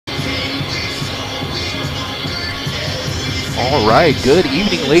All right, good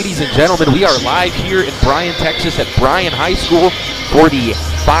evening, ladies and gentlemen. We are live here in Bryan, Texas at Bryan High School for the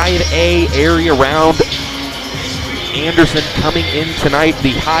 5A area round. Anderson coming in tonight,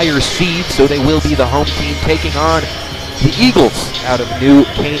 the higher seed, so they will be the home team taking on the Eagles out of New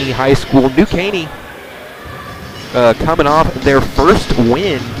Caney High School. New Caney coming off their first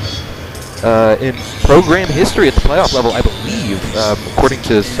win in program history at the playoff level, I believe, according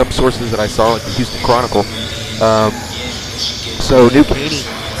to some sources that I saw at the Houston Chronicle. So New Caney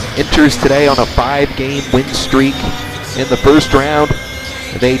enters today on a 5-game win streak. In the first round,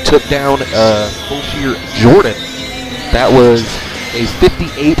 they took down Fulshire Jordan. That was a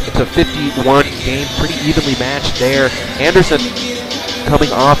 58-51 game, pretty evenly matched there. Anderson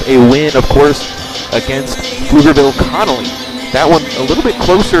coming off a win, of course, against Pflugerville Connolly. That one a little bit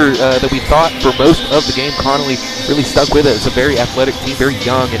closer than we thought for most of the game. Connolly really stuck with it. It's a very athletic team, very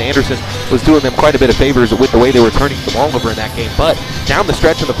young, and Anderson was doing them quite a bit of favors with the way they were turning the ball over in that game. But down the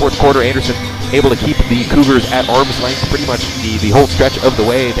stretch of the fourth quarter, Anderson able to keep the Cougars at arm's length pretty much the whole stretch of the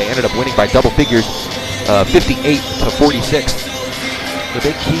way. They ended up winning by double figures, 58-46. The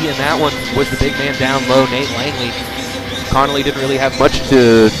big key in that one was the big man down low, Nate Langley. Connolly didn't really have much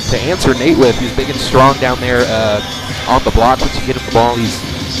to answer Nate with. He's big and strong down there on the block. Once you get him the ball, he's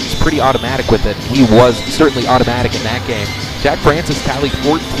pretty automatic with it. He was certainly automatic in that game. Jack Francis tallied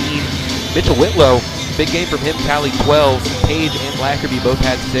 14. Mitchell Whitlow, big game from him, tallied 12. Page and Blackerby both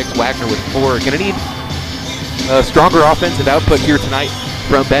had 6. Wagner with 4. Going to need a stronger offensive output here tonight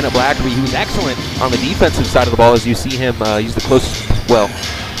from Bennett Blackerby, who's excellent on the defensive side of the ball, as you see him. He's the closest, well,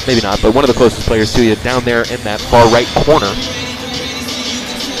 maybe not, but one of the closest players to you down there in that far right corner.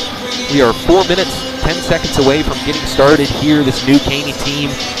 We are 4 minutes, 10 seconds away from getting started here. This New Caney team,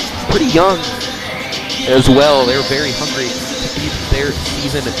 pretty young as well. They're very hungry to keep their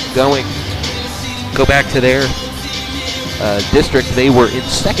season going. Go back to their district. They were in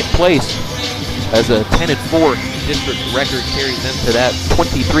second place as a 10-4 district record carries them to that.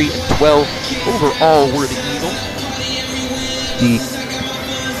 23-12 overall were the Eagles.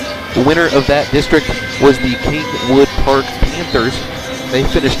 The winner of that district was the Kingwood Park Panthers. They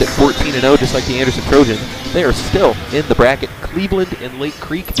finished at 14-0, just like the Anderson Trojans. They are still in the bracket. Cleveland and Lake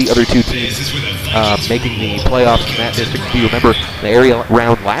Creek, the other two teams making the playoffs in that district. If you remember the area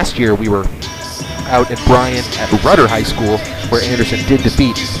round last year, we were out in Bryan at Rudder High School, where Anderson did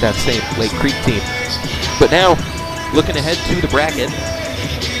defeat that same Lake Creek team. But now, looking ahead to the bracket,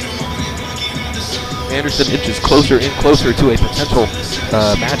 Anderson inches closer and closer to a potential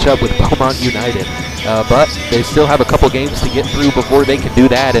matchup with Beaumont United. But they still have a couple games to get through before they can do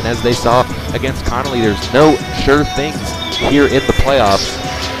that. And as they saw against Connolly, there's no sure things here in the playoffs.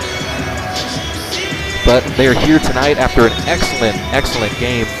 But they're here tonight after an excellent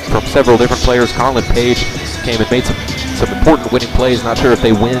game from several different players. Colin Page came and made some important winning plays. Not sure if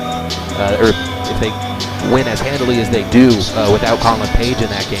they win or if they win as handily as they do without Colin Page in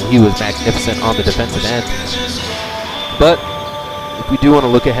that game. He was magnificent on the defensive end. But if we do want to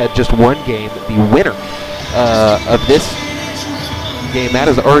look ahead just one game, the winner of this game, that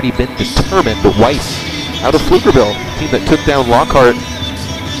has already been determined. Weiss out of Pflugerville, team that took down Lockhart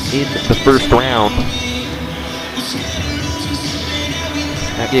in the first round.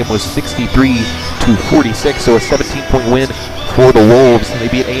 That game was 63-46, so a 17-point win for the Wolves. They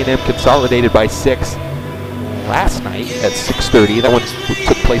beat A&M Consolidated by 6 last night at 6:30. That one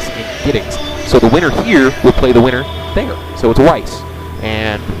took place in Giddings. So the winner here will play the winner there. So it's Weiss.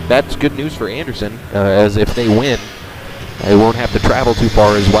 And that's good news for Anderson, as if they win, they won't have to travel too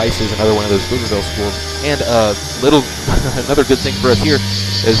far, as Weiss is another one of those Pflugerville schools. And another good thing for us here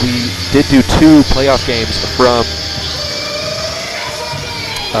is we did do 2 playoff games from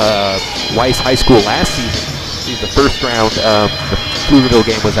Weiss High School last season. The first round, the Pflugerville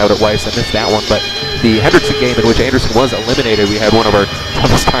game was out at Weiss. I missed that one, but the Hendrickson game in which Anderson was eliminated, we had one of our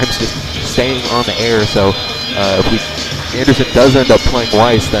toughest times just staying on the air. So if Anderson does end up playing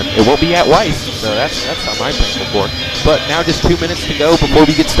Weiss, then it won't be at Weiss. So that's something I'm thankful for. But now just 2 minutes to go before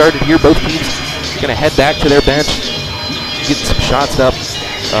we get started here. Both teams going to head back to their bench, get some shots up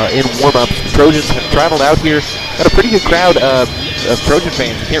in warm-ups. The Trojans have traveled out here. Got a pretty good crowd of Trojan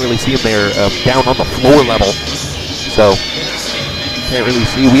fans. You can't really see them there down on the floor level. So can't really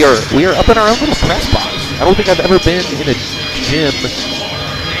see. We are up in our own little press box. I don't think I've ever been in a gym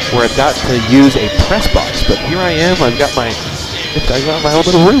where I've got to use a press box, but here I am. I've got my own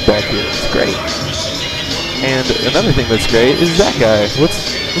little room back here. It's great. And another thing that's great is that guy.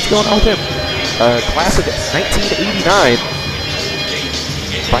 What's going on with him? Class of 1989.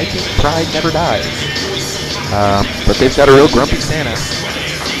 Viking pride never dies. But they've got a real grumpy Santa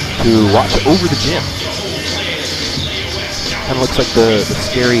to watch over the gym. Kind of looks like the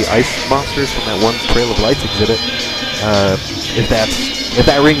scary ice monsters from that one Trail of Lights exhibit. If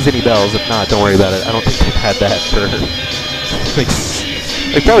that rings any bells, if not, don't worry about it. I don't think they've had that for like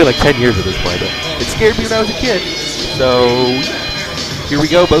probably like 10 years at this point. But it scared me when I was a kid. So here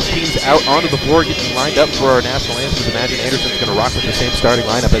we go. Both teams out onto the floor, getting lined up for our national anthems. Imagine Anderson's going to rock with the same starting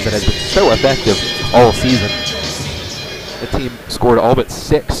lineup as it has been so effective all season. The team scored all but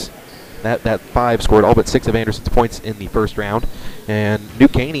 6. That 5 scored all but 6 of Anderson's points in the first round. And New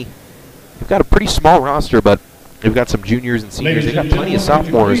Caney, they've got a pretty small roster, but they've got some juniors and seniors. They've got plenty of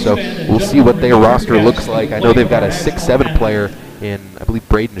sophomores, so we'll see what their roster looks like. I know they've got a 6'7" player in, I believe,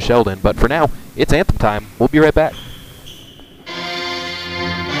 Braden Sheldon. But for now, it's anthem time. We'll be right back.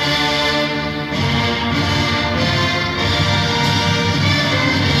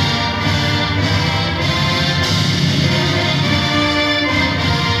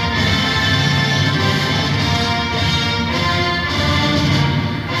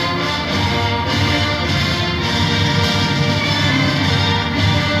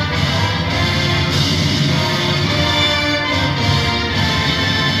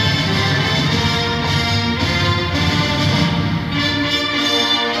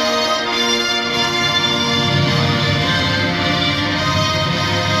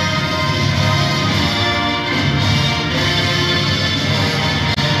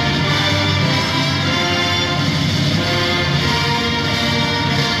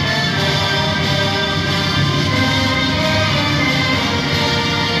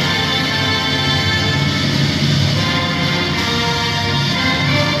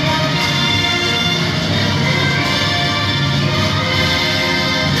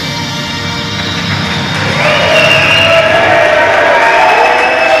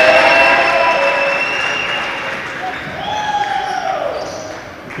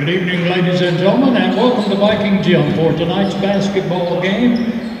 Good evening, ladies and gentlemen, and welcome to Viking Gym for tonight's basketball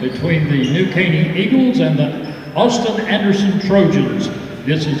game between the New Caney Eagles and the Austin Anderson Trojans.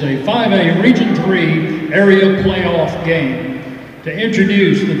 This is a 5A Region 3 area playoff game. To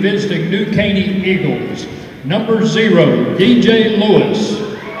introduce the visiting New Caney Eagles, number 0, DJ Lewis.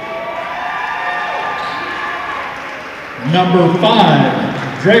 Number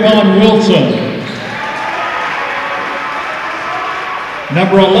 5, Drayvon Wilson.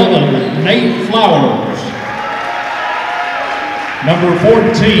 Number 11, Nate Flowers. Number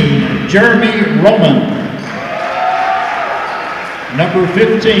 14, Jeremy Roman. Number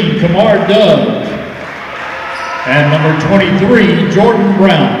 15, Kamar Dove. And number 23, Jordan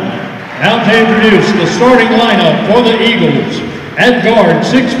Brown. Now to introduce the starting lineup for the Eagles. At guard,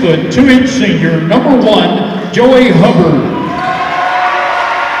 6'2" senior, number 1, Joey Hubbard.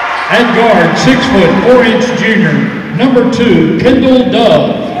 At guard, 6'4" junior, number 2, Kendall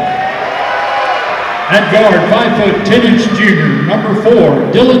Dove. At guard, 5'10" junior, number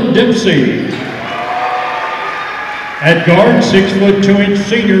 4, Dylan Dempsey. At guard, 6'2"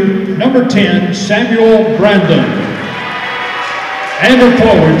 senior, number 10, Samuel Brandon. And at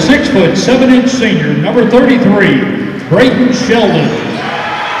forward, 6'7" senior, number 33, Braden Sheldon.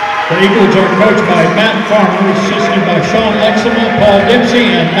 The Eagles are coached by Matt Farmer, assisted by Sean Lexima, Paul Dempsey,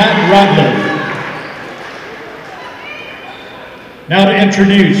 and Matt Rodliff. Now to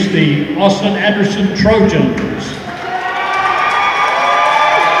introduce the Austin Anderson Trojans.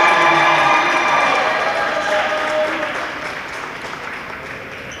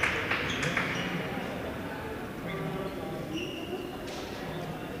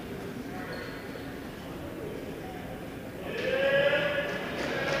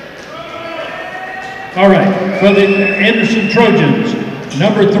 All right, for the Anderson Trojans,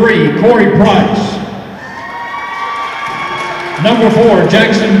 number 3, Corey Price. Number 4,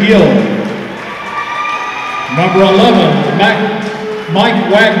 Jackson Gill. Number 11, Mike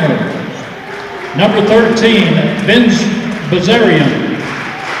Wagner. Number 13, Vince Bazarian.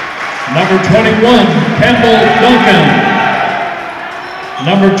 Number 21, Campbell Duncan.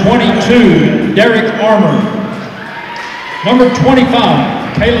 Number 22, Derek Armour. Number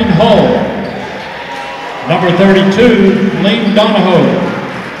 25, Kalen Hull. Number 32, Lane Donahoe.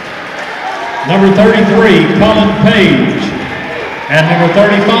 Number 33, Colin Page. And number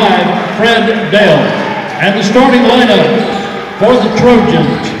 35, Fred Dell. And the starting lineup for the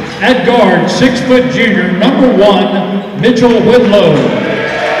Trojans. At guard, 6' junior, number 1, Mitchell Whitlow.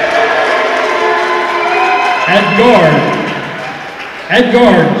 At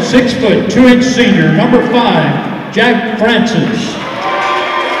guard, 6'2" senior, number 5, Jack Francis.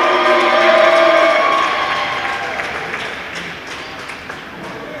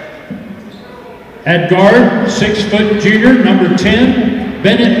 At guard, 6' junior, number 10,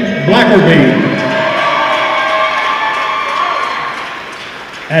 Bennett Blackerby.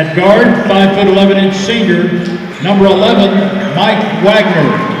 At guard, 5'11" senior, number 11, Mike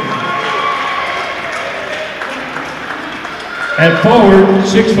Wagner. At forward,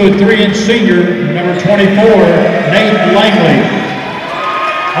 6'3" senior, number 24, Nate Langley.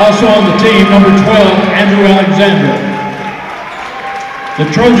 Also on the team, number 12, Andrew Alexander. The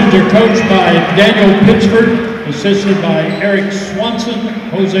Trojans are coached by Daniel Pittsford, assisted by Eric Swanson,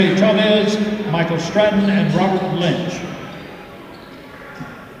 Jose Chavez, Michael Stratton, and Robert Lynch.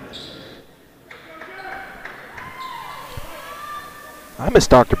 I miss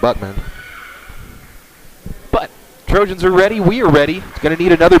Dr. Buckman. But Trojans are ready. We are ready. Going to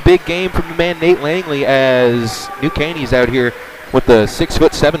need another big game from the man Nate Langley, as New Caney's out here with the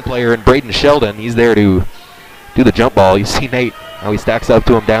 6'7" player and Braden Sheldon. He's there to do the jump ball. You see Nate, how he stacks up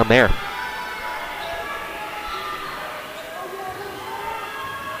to him down there.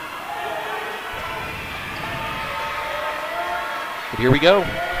 But here we go.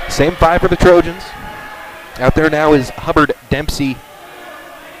 Same five for the Trojans. Out there now is Hubbard, Dempsey,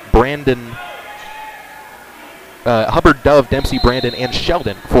 Brandon, Hubbard, Dove, Dempsey, Brandon, and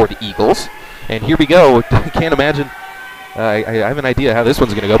Sheldon for the Eagles. And here we go. Can't imagine. I have an idea how this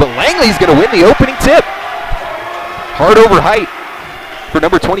one's going to go, but Langley's going to win the opening tip. Hard over height for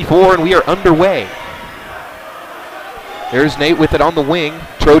number 24, and we are underway. There's Nate with it on the wing.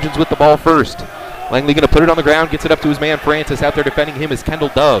 Trojans with the ball first. Langley going to put it on the ground, gets it up to his man Francis. Out there defending him is Kendall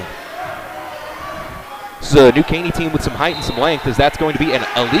Dove. This is a New Caney team with some height and some length, as that's going to be an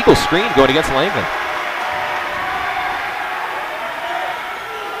illegal screen going against Langley.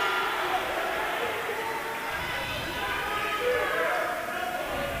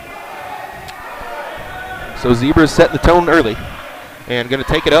 So Zebra's setting the tone early. And going to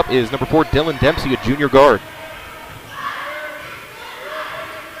take it up is number 4, Dylan Dempsey, a junior guard.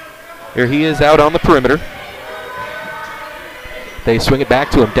 Here he is out on the perimeter. They swing it back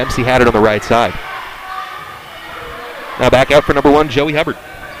to him. Dempsey had it on the right side. Now back out for number 1, Joey Hubbard.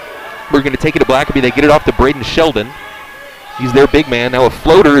 We're going to take it to Blackaby. They get it off to Braden Sheldon. He's their big man. Now a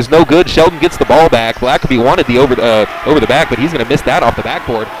floater is no good. Sheldon gets the ball back. Blackaby wanted the over the back, but he's going to miss that off the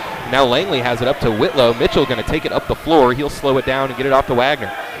backboard. Now Langley has it up to Whitlow. Mitchell going to take it up the floor. He'll slow it down and get it off to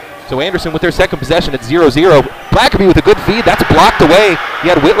Wagner. So Anderson with their second possession at 0-0. Blackaby with a good feed. That's blocked away. He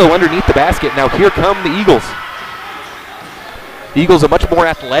had Whitlow underneath the basket. Now here come the Eagles. The Eagles a much more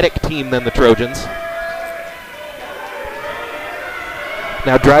athletic team than the Trojans.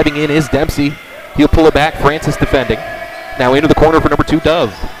 Now driving in is Dempsey. He'll pull it back. Francis defending. Now into the corner for number 2,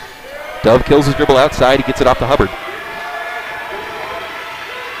 Dove. Dove kills his dribble outside. He gets it off to Hubbard.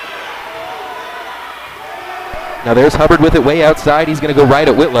 Now there's Hubbard with it way outside. He's going to go right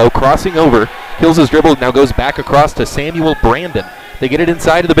at Whitlow, crossing over. Kills his dribble, now goes back across to Samuel Brandon. They get it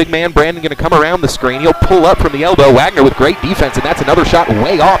inside of the big man. Brandon going to come around the screen. He'll pull up from the elbow. Wagner with great defense, and that's another shot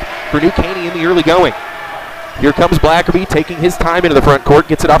way off for New Caney in the early going. Here comes Blackaby taking his time into the front court.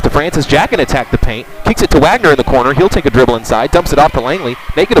 Gets it off to Francis. Jack can attack the paint. Kicks it to Wagner in the corner. He'll take a dribble inside. Dumps it off to Langley.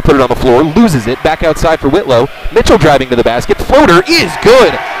 They going to put it on the floor. Loses it. Back outside for Whitlow. Mitchell driving to the basket. Floater is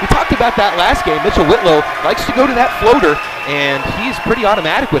good. We talked about that last game. Mitchell Whitlow likes to go to that floater, and he's pretty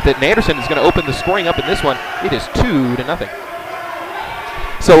automatic with it. And Anderson is going to open the scoring up in this one. It is 2-0.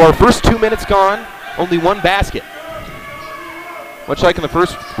 So our first 2 minutes gone. Only one basket. Much like in the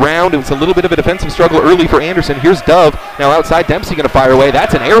first round, it was a little bit of a defensive struggle early for Anderson. Here's Dove. Now outside, Dempsey going to fire away.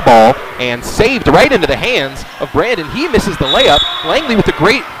 That's an air ball, and saved right into the hands of Brandon. He misses the layup. Langley with a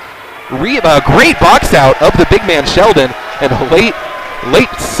great box out of the big man Sheldon, and a late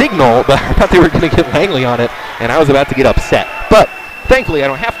signal, but I thought they were going to get Langley on it, and I was about to get upset. But thankfully, I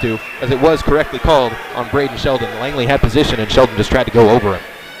don't have to, as it was correctly called on Braden Sheldon. Langley had position, and Sheldon just tried to go over him.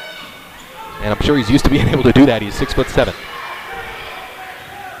 And I'm sure he's used to being able to do that. He's 6'7".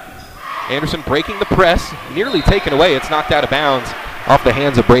 Anderson breaking the press, nearly taken away. It's knocked out of bounds off the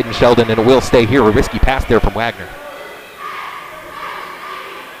hands of Braden Sheldon, and it will stay here. A risky pass there from Wagner.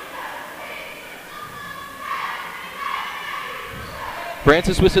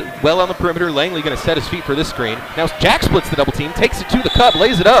 Francis was well on the perimeter. Langley going to set his feet for this screen. Now Jack splits the double team, takes it to the cup,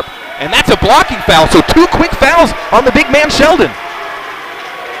 lays it up, and that's a blocking foul. So 2 quick fouls on the big man Sheldon.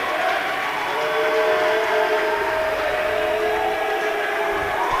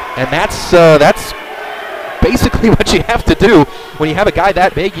 And that's basically what you have to do when you have a guy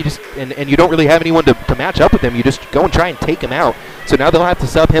that big. You just and you don't really have anyone to match up with him. You just go and try and take him out. So now they'll have to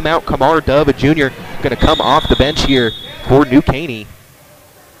sub him out. Kamar Dove, a junior, going to come off the bench here for New Caney.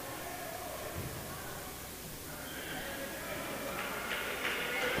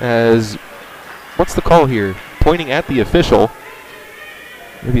 As what's the call here? Pointing at the official.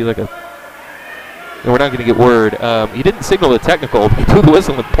 Maybe like a And we're not going to get word. He didn't signal the technical. He blew the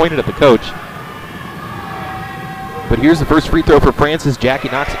whistle and pointed at the coach. But here's the first free throw for Francis. Jackie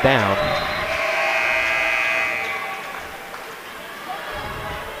knocks it down.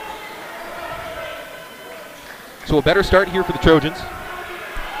 So a better start here for the Trojans.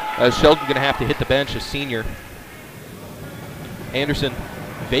 Sheldon's going to have to hit the bench, a senior. Anderson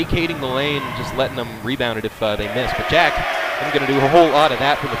vacating the lane, just letting them rebound it if they miss. But Jack isn't going to do a whole lot of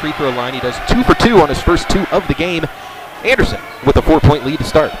that from the free throw line. He does 2 for 2 on his first 2 of the game. Anderson with a 4-point lead to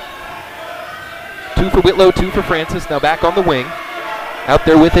start. 2 for Whitlow, 2 for Francis. Now back on the wing. Out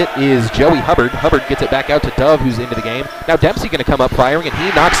there with it is Joey Hubbard. Hubbard gets it back out to Dove, who's into the game. Now Dempsey going to come up firing, and he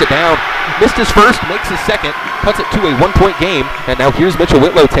knocks it down. Missed his first, makes his second, cuts it to a 1-point game. And now here's Mitchell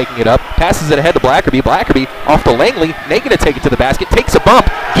Whitlow taking it up. Passes it ahead to Blackerby. Blackerby off to Langley. Nate going to take it to the basket. Takes a bump.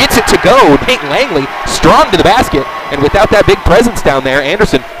 Gets it to go. Nate Langley strong to the basket. And without that big presence down there,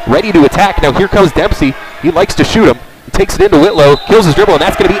 Anderson ready to attack. Now here comes Dempsey. He likes to shoot him. He takes it into Whitlow. Kills his dribble, and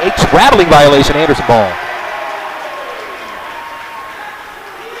that's going to be a traveling violation. Anderson ball.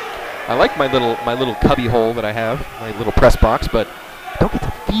 I like my little cubby hole that I have, my little press box, but I don't get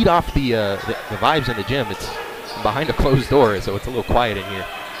to feed off the vibes in the gym. It's behind a closed door, so it's a little quiet in here.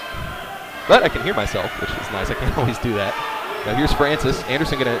 But I can hear myself, which is nice. I can't always do that. Now here's Francis.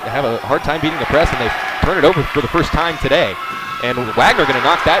 Anderson going to have a hard time beating the press, and they turn it over for the first time today. And Wagner going to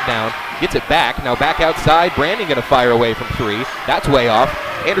knock that down, gets it back. Now back outside, Brandon going to fire away from 3. That's way off.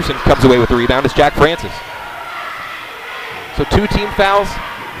 Anderson comes away with the rebound. It's Jack Francis. So 2 team fouls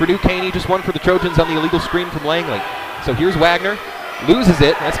for New Caney, just 1 for the Trojans on the illegal screen from Langley. So here's Wagner, loses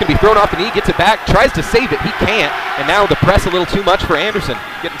it. That's going to be thrown off the knee, gets it back, tries to save it, he can't. And now the press a little too much for Anderson.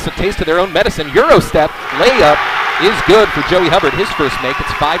 Getting some taste of their own medicine. Euro step, layup is good for Joey Hubbard, his first make.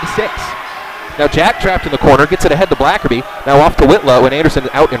 It's 5-6. Now Jack trapped in the corner, gets it ahead to Blackerby. Now off to Whitlow, and Anderson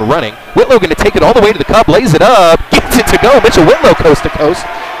out and running. Whitlow going to take it all the way to the cup, lays it up, gets it to go. Mitchell Whitlow coast to coast.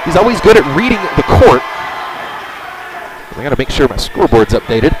 He's always good at reading the court. I got to make sure my scoreboard's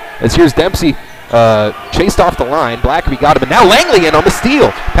updated. As here's Dempsey chased off the line. Blackerby got him, and now Langley in on the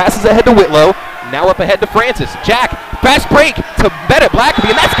steal. Passes ahead to Whitlow. Now up ahead to Francis. Jack, fast break to Bennett Blackerby,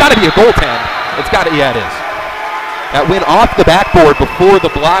 and that's got to be a goaltend. It's got to, yeah, it is. That went off the backboard before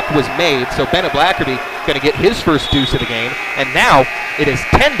the block was made, so Bennett Blackerby going to get his first deuce of the game, and now it is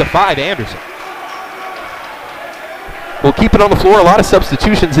 10-5 Anderson. We'll keep it on the floor. A lot of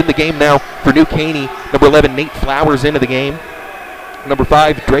substitutions in the game now for New Caney. Number 11, Nate Flowers into the game. Number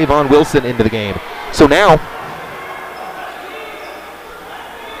 5, Drayvon Wilson into the game. So now,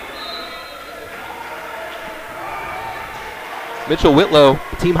 Mitchell Whitlow,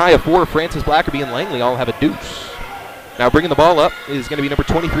 team high of 4. Francis Blackerby and Langley all have a deuce. Now bringing the ball up is going to be number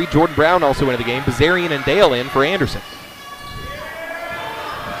 23, Jordan Brown, also into the game. Bazarian and Dale in for Anderson.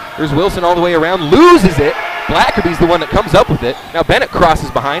 There's Wilson all the way around, loses it. Blackerby's the one that comes up with it. Now Bennett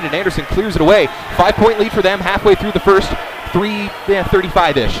crosses behind, and Anderson clears it away. 5-point lead for them halfway through the first.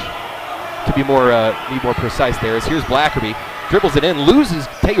 35-ish. To be more precise there. As here's Blackerby, dribbles it in, loses,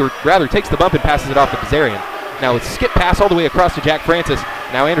 or rather takes the bump and passes it off to Bazarian. Now it's skip pass all the way across to Jack Francis.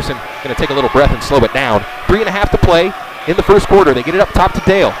 Now Anderson going to take a little breath and slow it down. 3.5 to play in the first quarter. They get it up top to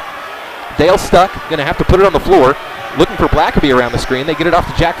Dale. Dale stuck, going to have to put it on the floor. Looking for Blackerby around the screen. They get it off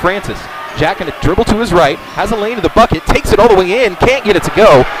to Jack Francis. Jack going to dribble to his right, has a lane to the bucket, takes it all the way in, can't get it to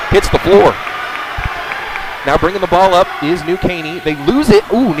go, hits the floor. Now bringing the ball up is New Caney. They lose it.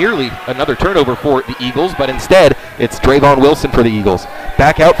 Ooh, nearly another turnover for the Eagles, but instead it's Drayvon Wilson for the Eagles.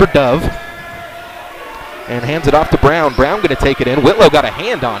 Back out for Dove. And hands it off to Brown. Brown going to take it in. Whitlow got a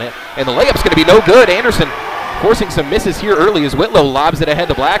hand on it, and the layup's going to be no good. Anderson forcing some misses here early as Whitlow lobs it ahead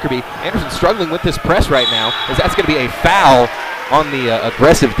to Blackerby. Anderson struggling with this press right now, as that's going to be a foul on the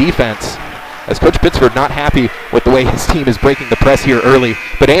aggressive defense, as Coach Pittsford not happy with the way his team is breaking the press here early.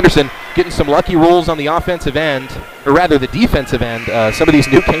 But Anderson getting some lucky rolls on the offensive end, or rather the defensive end. Some of these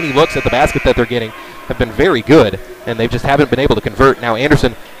New Caney looks at the basket that they're getting have been very good, and they just haven't been able to convert. Now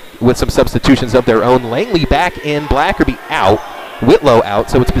Anderson with some substitutions of their own. Langley back in, Blackerby out, Whitlow out,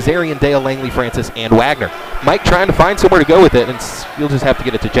 so it's Bazarian, Dale, Langley, Francis, and Wagner. Mike trying to find somewhere to go with it, and you'll just have to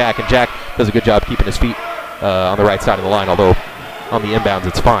get it to Jack, and Jack does a good job keeping his feet on the right side of the line, although on the inbounds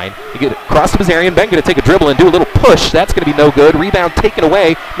it's fine. You get it across to Bazarian. Ben going to take a dribble and do a little push. That's going to be no good. Rebound taken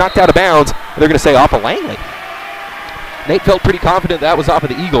away, knocked out of bounds, and they're going to say off of Langley. Nate felt pretty confident that was off of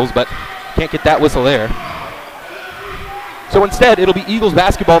the Eagles, but can't get that whistle there. So instead, it'll be Eagles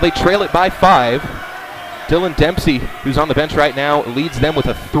basketball. They trail it by 5. Dylan Dempsey, who's on the bench right now, leads them with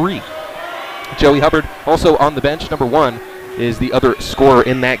a 3. Joey Hubbard, also on the bench, number 1, is the other scorer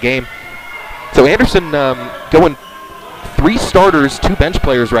in that game. So Anderson going 3 starters, 2 bench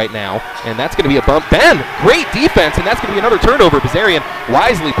players right now, and that's going to be a bump. Ben, great defense, and that's going to be another turnover. Bazarian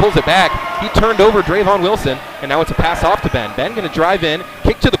wisely pulls it back. He turned over Drayvon Wilson, and now it's a pass off to Ben. Ben going to drive in,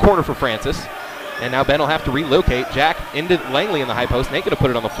 kick to the corner for Francis, and now Ben will have to relocate. Jack into Langley in the high post. Nate going to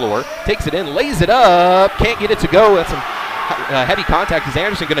put it on the floor, takes it in, lays it up, can't get it to go. That's some heavy contact. Is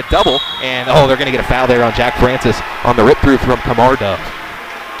Anderson going to double, and they're going to get a foul there on Jack Francis on the rip through from Kamar Dove.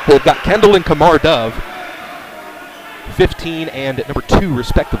 They've got Kendall and Kamar Dove, 15 and number 2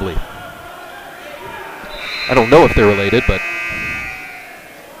 respectively. I don't know if they're related, but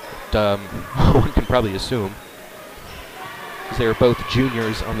one can probably assume, because they are both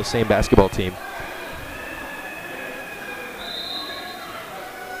juniors on the same basketball team.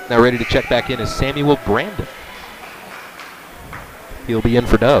 Now ready to check back in is Samuel Brandon. He'll be in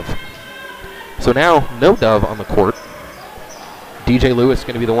for Dove. So now no Dove on the court. DJ Lewis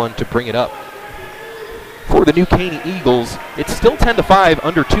going to be the one to bring it up. For the New Caney Eagles, it's still 10-5,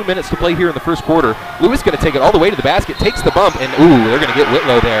 under 2 minutes to play here in the first quarter. Lewis going to take it all the way to the basket, takes the bump, and they're going to get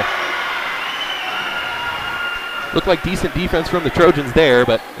Whitlow there. Looked like decent defense from the Trojans there,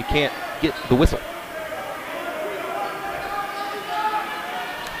 but he can't get the whistle.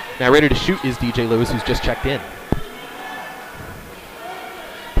 Now ready to shoot is DJ Lewis, who's just checked in.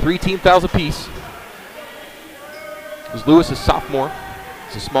 3 team fouls apiece. As Lewis is sophomore,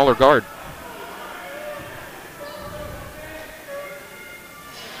 he's a smaller guard.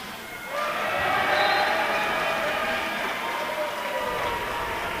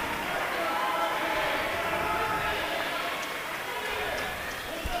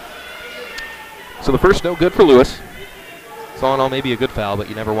 So the first no good for Lewis. It's all in all maybe a good foul, but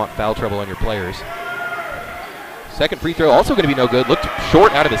you never want foul trouble on your players. Second free throw also going to be no good. Looked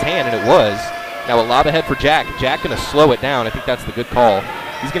short out of his hand, and it was. Now a lob ahead for Jack. Jack going to slow it down. I think that's the good call.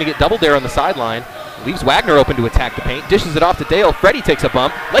 He's going to get doubled there on the sideline. Leaves Wagner open to attack the paint. Dishes it off to Dale. Freddie takes a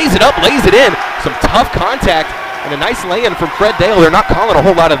bump. Lays it up, lays it in. Some tough contact and a nice lay-in from Fred Dale. They're not calling a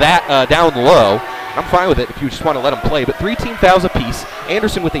whole lot of that down low. I'm fine with it if you just want to let him play. But 3 team fouls apiece.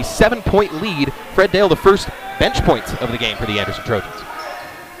 Anderson with a 7-point lead. Fred Dale the first bench points of the game for the Anderson Trojans.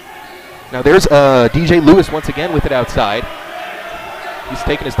 Now there's DJ Lewis once again with it outside. He's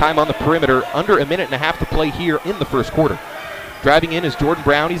taking his time on the perimeter. Under a minute and a half to play here in the first quarter. Driving in is Jordan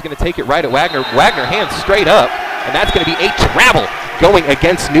Brown. He's going to take it right at Wagner. Wagner hands straight up, and that's going to be a travel going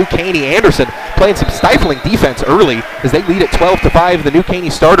against New Caney. Anderson playing some stifling defense early as they lead at 12-5. The New Caney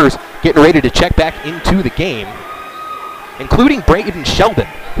starters getting ready to check back into the game, including Braden Sheldon,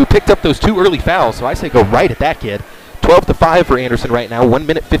 who picked up those 2 early fouls. So I say go right at that kid. 12-5 for Anderson right now. 1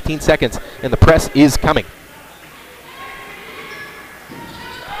 minute, 15 seconds, and the press is coming.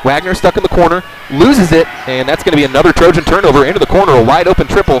 Wagner stuck in the corner, loses it, and that's going to be another Trojan turnover into the corner, a wide open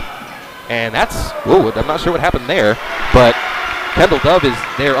triple. And that's, I'm not sure what happened there, but Kendall Dove is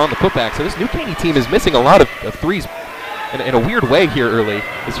there on the putback. So this New Caney team is missing a lot of threes in a weird way here early.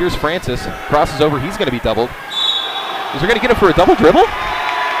 As here's Francis, crosses over, he's going to be doubled. Is he going to get him for a double dribble?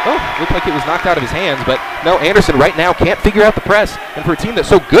 Oh, looked like it was knocked out of his hands, but no, Anderson right now can't figure out the press. And for a team that's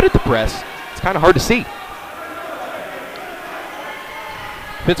so good at the press, it's kind of hard to see.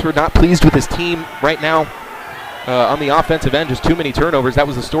 Pittsburgh not pleased with his team right now on the offensive end. Just too many turnovers. That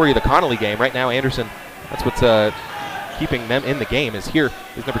was the story of the Connolly game. Right now, Anderson, that's what's keeping them in the game. Is here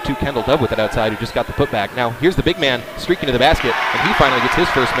is number 2, Kendall Dove with it outside, who just got the putback. Now, here's the big man streaking to the basket, and he finally gets his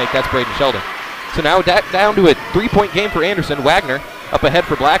first make. That's Braden Sheldon. So now down to a 3-point game for Anderson. Wagner up ahead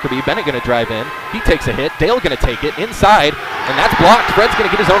for Blackerby. Bennett going to drive in. He takes a hit. Dale going to take it inside, and that's blocked. Fred's going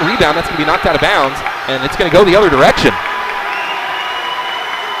to get his own rebound. That's going to be knocked out of bounds, and it's going to go the other direction.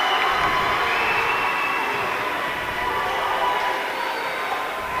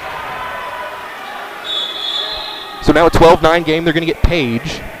 So now a 12-9 game. They're going to get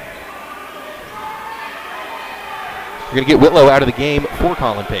Page. They're going to get Whitlow out of the game for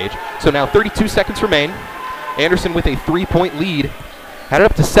Colin Page. So now 32 seconds remain. Anderson with a 3-point lead. Had it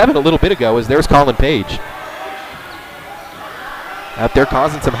up to 7 a little bit ago as there's Colin Page. Out there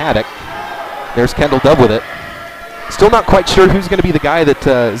causing some havoc. There's Kendall Dove with it. Still not quite sure who's going to be the guy that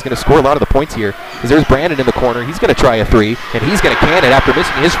is going to score a lot of the points here. Because there's Brandon in the corner. He's going to try a 3, and he's going to can it after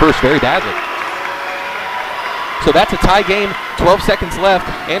missing his first very badly. So that's a tie game, 12 seconds left.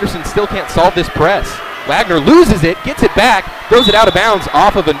 Anderson still can't solve this press. Wagner loses it, gets it back, throws it out of bounds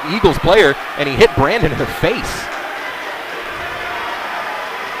off of an Eagles player, and he hit Brandon in the face.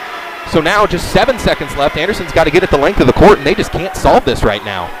 So now just 7 seconds left. Anderson's got to get it the length of the court, and they just can't solve this right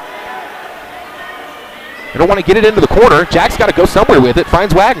now. They don't want to get it into the corner. Jack's got to go somewhere with it,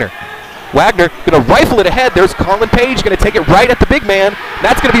 finds Wagner. Wagner going to rifle it ahead. There's Colin Page going to take it right at the big man.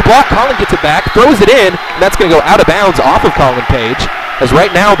 That's going to be blocked. Colin gets it back, throws it in, and that's going to go out of bounds off of Colin Page. As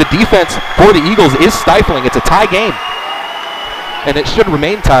right now the defense for the Eagles is stifling. It's a tie game. And it should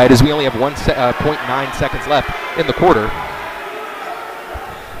remain tied as we only have 1.9 seconds left in the quarter.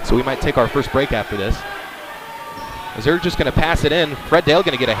 So we might take our first break after this. As they're just going to pass it in. Fred Dale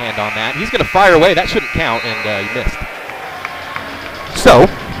going to get a hand on that. He's going to fire away. That shouldn't count, and he missed. So,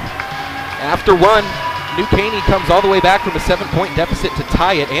 after one, New Caney comes all the way back from a 7-point deficit to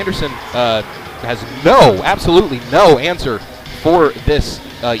tie it. Anderson has absolutely no answer for this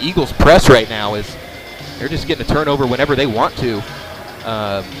Eagles press right now, as they're just getting a turnover whenever they want to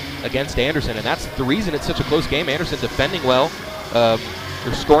against Anderson, and that's the reason it's such a close game. Anderson defending well.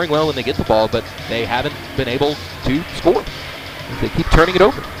 They're scoring well when they get the ball, but they haven't been able to score. They keep turning it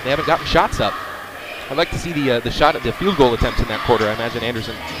over. They haven't gotten shots up. I'd like to see the field goal attempts in that quarter. I imagine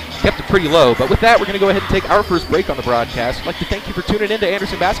Anderson kept it pretty low. But with that, we're going to go ahead and take our first break on the broadcast. I'd like to thank you for tuning in to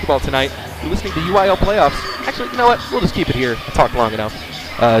Anderson Basketball tonight. You're listening to UIL Playoffs. Actually, you know what? We'll just keep it here. I talked long enough.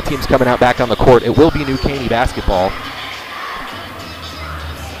 Teams coming out back on the court. It will be New Caney basketball.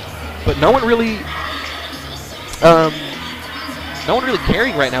 But no one really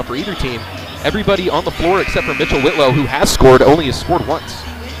caring right now for either team. Everybody on the floor except for Mitchell Whitlow, who has scored, only has scored once.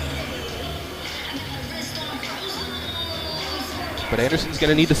 But Anderson's going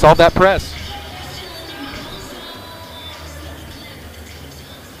to need to solve that press.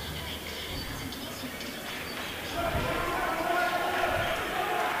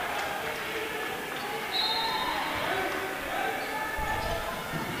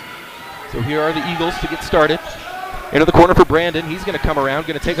 So here are the Eagles to get started. Into the corner for Brandon. He's going to come around,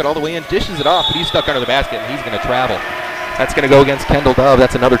 going to take it all the way in, dishes it off, but he's stuck under the basket, and he's going to travel. That's going to go against Kendall Dove.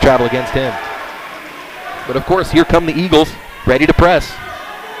 That's another travel against him. But of course, here come the Eagles, ready to press.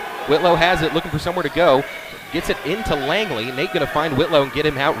 Whitlow has it, looking for somewhere to go. Gets it into Langley. Nate going to find Whitlow and get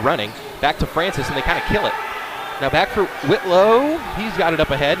him out running. Back to Francis, and they kind of kill it. Now back for Whitlow. He's got it up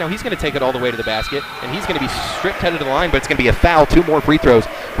ahead. Now he's going to take it all the way to the basket, and he's going to be stripped headed to the line, but it's going to be a foul. 2 more free throws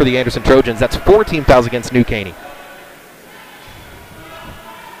for the Anderson Trojans. That's 4 team fouls against New Caney.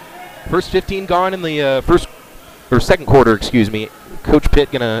 First 15 gone in the second quarter, excuse me. Coach Pitt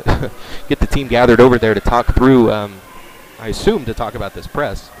going to get the team gathered over there to talk through, I assume to talk about this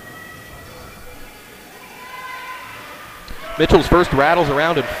press. Mitchell's first rattles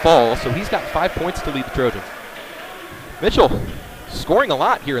around and falls, so he's got 5 points to lead the Trojans. Mitchell scoring a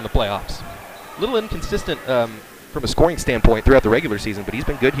lot here in the playoffs. A little inconsistent from a scoring standpoint throughout the regular season, but he's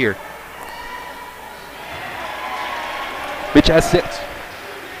been good here. Mitch has 6.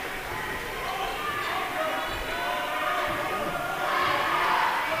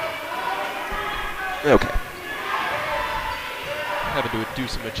 Okay. Having to do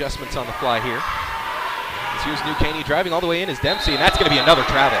some adjustments on the fly here. So here's New Caney driving all the way in is Dempsey, and that's going to be another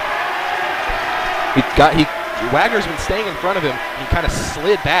travel. Wagner's been staying in front of him. He kind of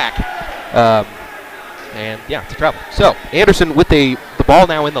slid back. And yeah, it's a travel. So Anderson with the ball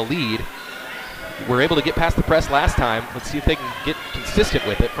now in the lead. We're able to get past the press last time. Let's see if they can get consistent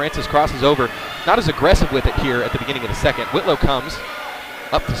with it. Francis crosses over. Not as aggressive with it here at the beginning of the second. Whitlow comes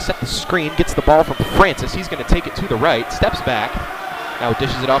up to set the screen, gets the ball from Francis. He's going to take it to the right, steps back. Now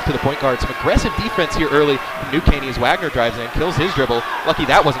dishes it off to the point guard. Some aggressive defense here early from New Caney as Wagner drives in, kills his dribble. Lucky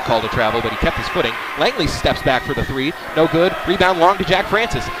that wasn't called a travel, but he kept his footing. Langley steps back for the 3. No good. Rebound long to Jack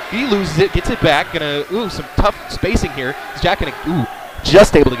Francis. He loses it, gets it back. Some tough spacing here. Is Jack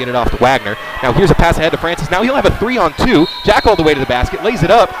just able to get it off to Wagner. Now here's a pass ahead to Francis. Now he'll have a 3-on-2. Jack all the way to the basket, lays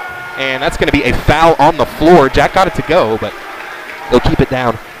it up, and that's going to be a foul on the floor. Jack got it to go, but they'll keep it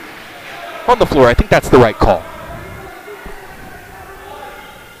down on the floor. I think that's the right call.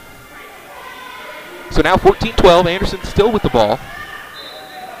 So now 14-12, Anderson still with the ball.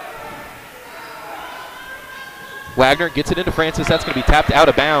 Wagner gets it into Francis. That's going to be tapped out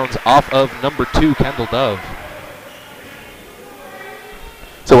of bounds off of number 2, Kendall Dove.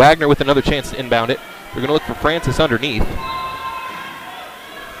 So Wagner with another chance to inbound it. They're going to look for Francis underneath.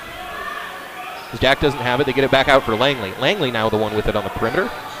 As Jack doesn't have it, they get it back out for Langley. Langley now the one with it on the perimeter.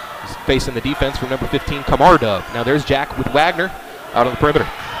 He's facing the defense from number 15, Kamar Dove. Now there's Jack with Wagner out on the perimeter.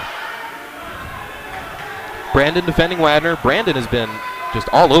 Brandon defending Wagner. Brandon has been just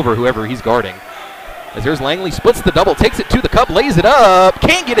all over whoever he's guarding. As there's Langley, splits the double, takes it to the cup, lays it up,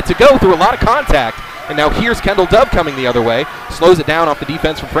 can't get it to go through a lot of contact. And now here's Kendall Dove coming the other way, slows it down off the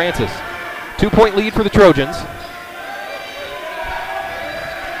defense from Francis. 2-point lead for the Trojans.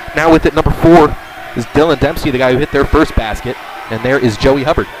 Now with it, number 4 is Dylan Dempsey, the guy who hit their first basket. And there is Joey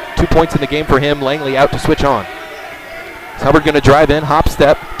Hubbard. 2 points in the game for him. Langley out to switch on. Hubbard going to drive in, hop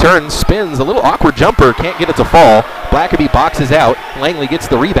step, turns, spins, a little awkward jumper, can't get it to fall. Blackaby boxes out, Langley gets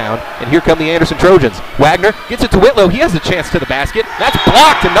the rebound, and here come the Anderson Trojans. Wagner gets it to Whitlow, he has a chance to the basket. That's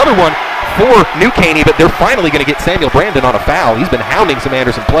blocked, another one for New Caney, but they're finally going to get Samuel Brandon on a foul. He's been hounding some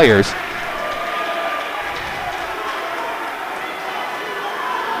Anderson players.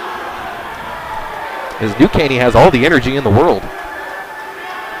 As New Caney has all the energy in the world.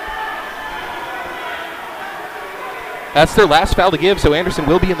 That's their last foul to give, so Anderson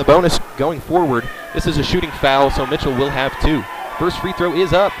will be in the bonus going forward. This is a shooting foul, so Mitchell will have 2. First free throw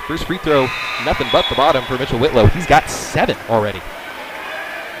is up. First free throw, nothing but the bottom for Mitchell Whitlow. He's got 7 already.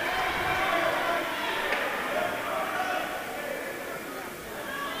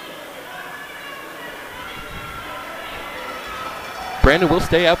 Brandon will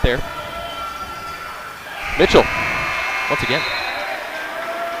stay out there. Mitchell, once again.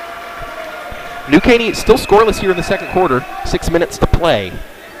 New Caney still scoreless here in the second quarter. 6 minutes to play.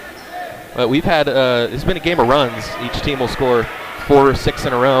 But we've had, it's been a game of runs. Each team will score 4 or 6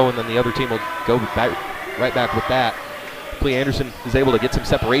 in a row, and then the other team will go right back with that. Hopefully Anderson is able to get some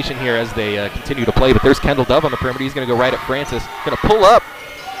separation here as they continue to play. But there's Kendall Dove on the perimeter. He's going to go right at Francis. Going to pull up.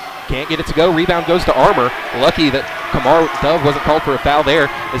 Can't get it to go. Rebound goes to Armour. Lucky that Kamar Dove wasn't called for a foul there,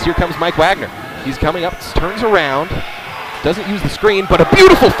 as here comes Mike Wagner. He's coming up, turns around. Doesn't use the screen, but a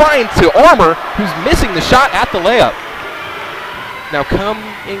beautiful find to Armour, who's missing the shot at the layup. Now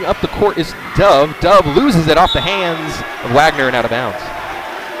coming up the court is Dove. Dove loses it off the hands of Wagner and out of bounds.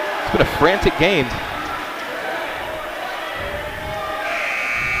 It's been a frantic game.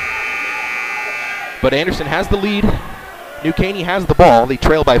 But Anderson has the lead. New Caney has the ball. They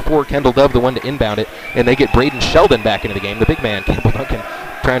trail by 4. Kendall Dove the one to inbound it, and they get Braden Sheldon back into the game. The big man, Campbell Duncan,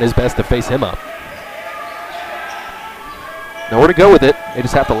 trying his best to face him up. Nowhere to go with it. They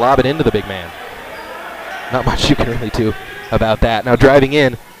just have to lob it into the big man. Not much you can really do about that. Now driving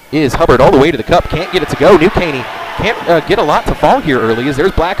in is Hubbard all the way to the cup. Can't get it to go. New Caney can't get a lot to fall here early, as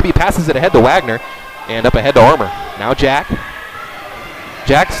there's Blackaby, passes it ahead to Wagner, and up ahead to Armour. Now Jack.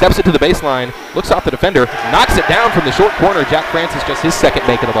 Jack steps it to the baseline, looks off the defender, knocks it down from the short corner. Jack Francis, just his second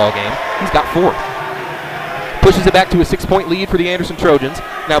make of the ball game. He's got 4. Pushes it back to a 6-point lead for the Anderson Trojans.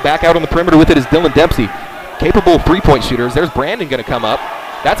 Now back out on the perimeter with it is Dylan Dempsey. Capable 3-point shooters. There's Brandon going to come up.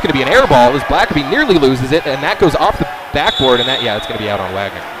 That's going to be an air ball as Blackaby nearly loses it, and that goes off the backboard, and that, yeah, it's going to be out on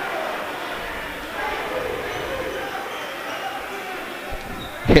Wagner.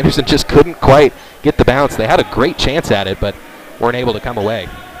 Anderson just couldn't quite get the bounce. They had a great chance at it, but weren't able to come away.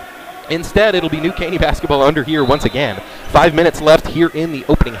 Instead, it'll be New Caney basketball under here once again. 5 minutes left here in the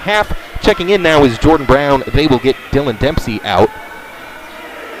opening half. Checking in now is Jordan Brown. They will get Dylan Dempsey out.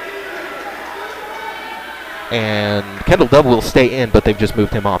 And Kendall Dove will stay in, but they've just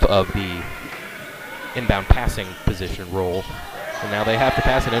moved him off of the inbound passing position role. And now they have to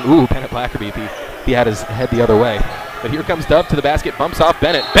pass it in. Ooh, Bennett Blackerby if he had his head the other way. But here comes Dove to the basket, bumps off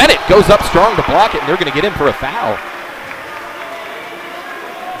Bennett. Bennett goes up strong to block it, and they're going to get him for a foul.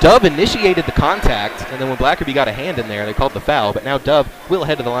 Dove initiated the contact, and then when Blackerby got a hand in there, they called the foul. But now Dove will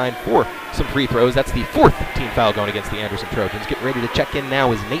head to the line for some free throws. That's the 4th team foul going against the Anderson Trojans. Getting ready to check in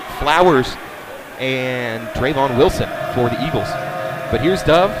now is Nate Flowers and Drayvon Wilson for the Eagles. But here's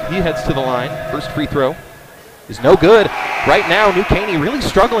Dove. He heads to the line. First free throw is no good. Right now, New Caney really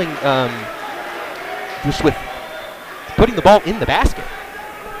struggling just with putting the ball in the basket.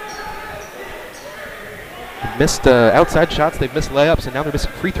 They've missed outside shots. They've missed layups, and now they're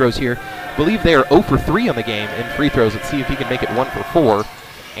missing free throws here. I believe they are 0 for 3 on the game in free throws. Let's see if he can make it 1 for 4.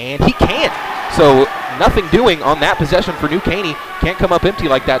 And he can't. So nothing doing on that possession for New Caney. Can't come up empty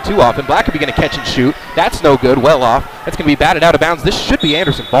like that too often. Blackerby going to catch and shoot. That's no good. Well off. That's going to be batted out of bounds. This should be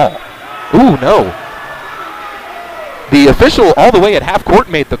Anderson ball. Ooh, no. The official all the way at half court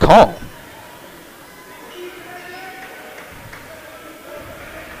made the call.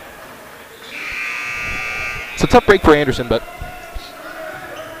 It's a tough break for Anderson, but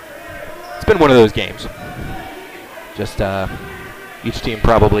it's been one of those games. Just each team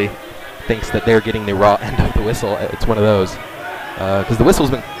probably thinks that they're getting the raw end of the whistle. It's one of those. Because the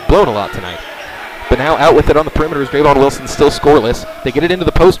whistle's been blown a lot tonight. But now out with it on the perimeter is Drayvon Wilson, still scoreless. They get it into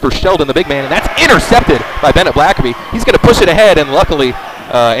the post for Sheldon, the big man, and that's intercepted by Bennett Blackerby. He's going to push it ahead, and luckily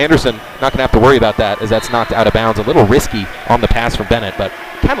Anderson not going to have to worry about that, as that's knocked out of bounds. A little risky on the pass from Bennett, but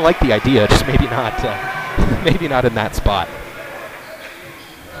kind of like the idea, just maybe not in that spot.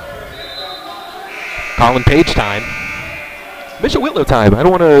 Colin Page time. Mitchell Whitlow time. I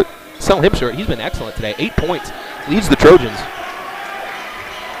don't want to sell him short. He's been excellent today. 8 points. Leads the Trojans.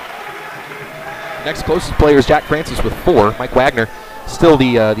 Next closest player is Jack Francis with 4. Mike Wagner still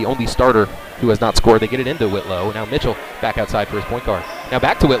the only starter who has not scored. They get it into Whitlow. Now Mitchell back outside for his point guard. Now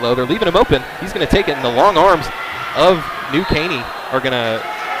back to Whitlow. They're leaving him open. He's going to take it, and the long arms of New Caney are going to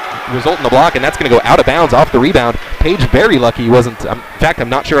result in the block, and that's going to go out of bounds off the rebound. Page very lucky he wasn't. In fact, I'm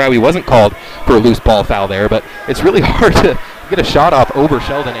not sure how he wasn't called for a loose ball foul there, but it's really hard to get a shot off over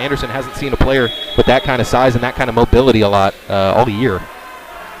Sheldon. Anderson hasn't seen a player with that kind of size and that kind of mobility a lot all year.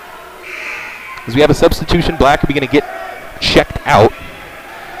 As we have a substitution, Black will be going to get checked out.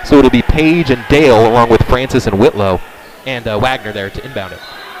 So it'll be Page and Dale along with Francis and Whitlow, and Wagner there to inbound it.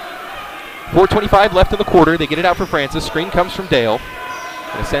 4:25 left in the quarter. They get it out for Francis. Screen comes from Dale.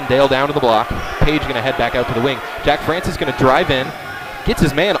 Going to send Dale down to the block. Page going to head back out to the wing. Jack Francis going to drive in. Gets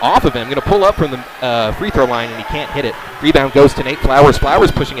his man off of him. Going to pull up from the free throw line, and he can't hit it. Rebound goes to Nate Flowers.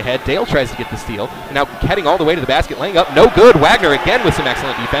 Flowers pushing ahead. Dale tries to get the steal. And now heading all the way to the basket, laying up. No good. Wagner again with some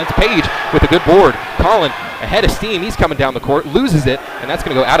excellent defense. Page with a good board. Colin ahead of steam. He's coming down the court. Loses it, and that's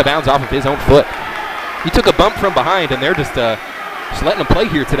going to go out of bounds off of his own foot. He took a bump from behind, and they're just letting him play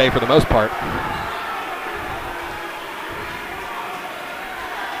here today for the most part.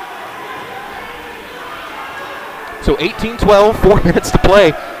 So 18-12, 4 minutes to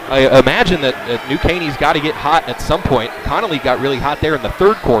play. I imagine that New Caney's got to get hot at some point. Connolly got really hot there in the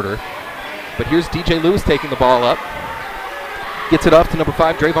third quarter. But here's DJ Lewis taking the ball up. Gets it off to number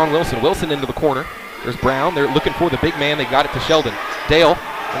 5, Drayvon Wilson. Wilson into the corner. There's Brown. They're looking for the big man. They got it to Sheldon. Dale,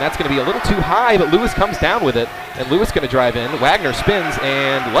 and that's going to be a little too high, but Lewis comes down with it. And Lewis going to drive in. Wagner spins,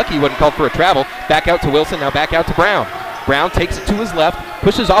 and lucky he wasn't called for a travel. Back out to Wilson, now back out to Brown. Brown takes it to his left,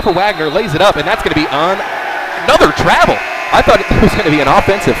 pushes off of Wagner, lays it up, and that's going to be on another travel. I thought it was going to be an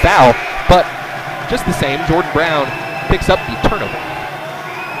offensive foul, but just the same, Jordan Brown picks up the turnover.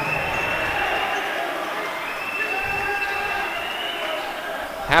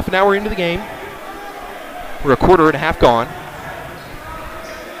 Half an hour into the game. We're a quarter and a half gone.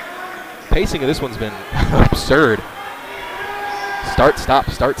 Pacing of this one's been absurd. Start,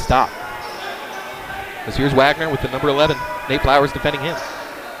 stop, start, stop. As here's Wagner with the number 11. Nate Flowers defending him.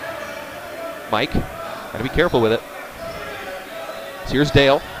 Mike, gotta be careful with it. So here's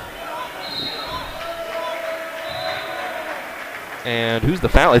Dale. And who's the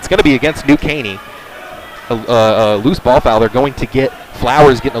foul? It's gonna be against New Caney. A loose ball foul. They're going to get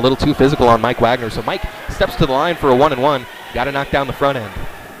Flowers getting a little too physical on Mike Wagner. So Mike steps to the line for a 1-and-1. Gotta knock down the front end.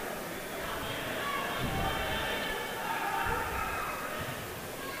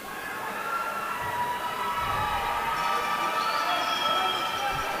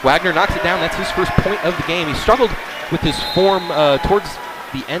 Wagner knocks it down. That's his first point of the game. He struggled with his form towards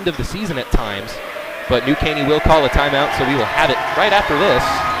the end of the season at times, but New Caney will call a timeout, so we will have it right after this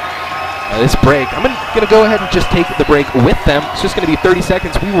break. I'm going to go ahead and just take the break with them. It's just going to be 30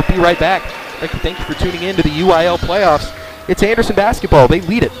 seconds. We will be right back. I'd like to thank you for tuning in to the UIL playoffs. It's Anderson basketball. They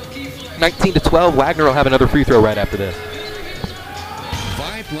lead it 19-12. Wagner will have another free throw right after this.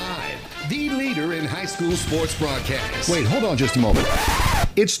 Vype Live, the leader in high school sports broadcasts. Wait, hold on just a moment.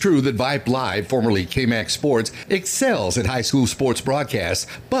 It's true that Vype Live, formerly KMAX Sports, excels at high school sports broadcasts.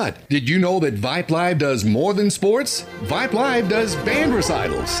 But did you know that Vype Live does more than sports? Vype Live does band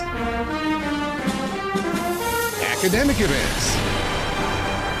recitals, academic events.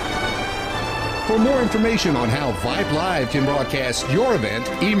 For more information on how Vype Live can broadcast your event,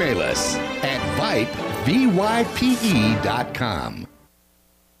 email us at vype.com.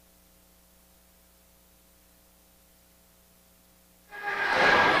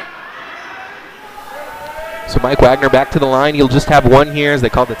 So Mike Wagner back to the line. He'll just have one here as they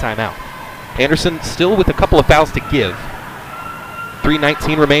call the timeout. Anderson still with a couple of fouls to give.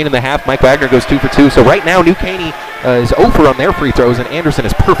 3:19 remain in the half. Mike Wagner goes 2 for 2. So right now New Caney is over on their free throws, and Anderson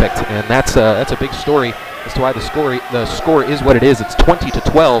is perfect. And that's a big story as to why the score is what it is. It's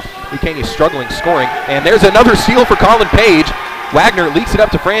 20-12. New Caney is struggling scoring. And there's another steal for Colin Page. Wagner leaks it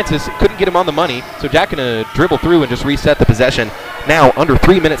up to Francis. Couldn't get him on the money. So Jack going to dribble through and just reset the possession. Now under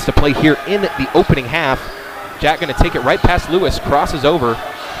 3 minutes to play here in the opening half. Jack going to take it right past Lewis, crosses over.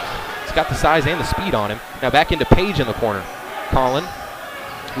 He's got the size and the speed on him. Now back into Page in the corner. Colin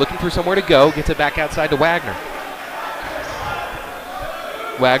looking for somewhere to go, gets it back outside to Wagner.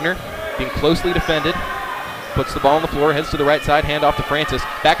 Wagner being closely defended, puts the ball on the floor, heads to the right side, hand off to Francis.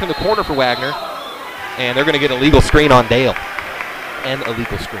 Back in the corner for Wagner, and they're going to get an illegal screen on Dale. An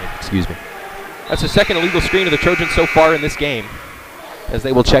illegal screen, excuse me. That's the second illegal screen of the Trojans so far in this game, as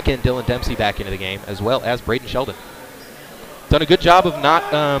they will check in Dylan Dempsey back into the game, as well as Braden Sheldon. Done a good job of not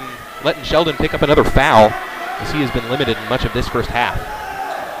letting Sheldon pick up another foul, as he has been limited in much of this first half.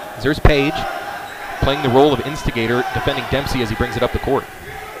 As there's Page, playing the role of instigator, defending Dempsey as he brings it up the court.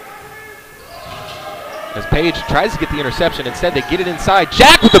 As Page tries to get the interception. Instead, they get it inside.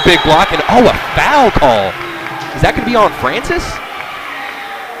 Jack with the big block, and oh, a foul call. Is that going to be on Francis?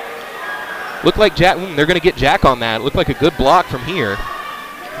 Looked like Jack, they're going to get Jack on that. Looked like a good block from here.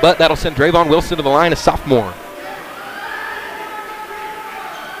 But that'll send Drayvon Wilson to the line, a sophomore.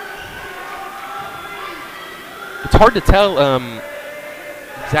 It's hard to tell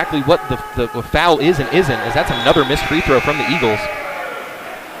exactly what the foul is and isn't, as that's another missed free throw from the Eagles.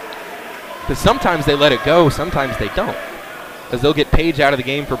 Because sometimes they let it go, sometimes they don't. Because they'll get Page out of the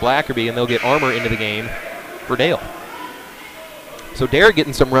game for Blackerby, and they'll get Armour into the game for Dale. So Derek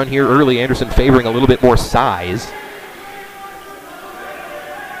getting some run here early. Anderson favoring a little bit more size.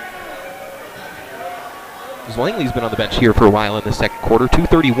 Langley's been on the bench here for a while in the second quarter.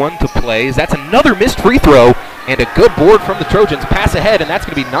 2:31 to play. That's another missed free throw and a good board from the Trojans. Pass ahead, and that's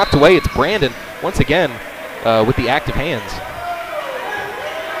going to be knocked away. It's Brandon once again with the active hands.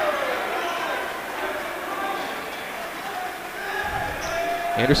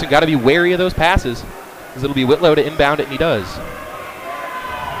 Anderson got to be wary of those passes, because it'll be Whitlow to inbound it, and he does.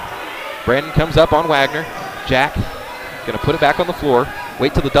 Brandon comes up on Wagner. Jack going to put it back on the floor.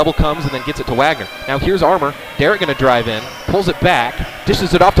 Wait till the double comes and then gets it to Wagner. Now here's Armour. Derek going to drive in, pulls it back,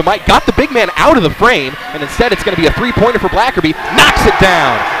 dishes it off to Mike. Got the big man out of the frame, and instead it's going to be a three-pointer for Blackerby. Knocks it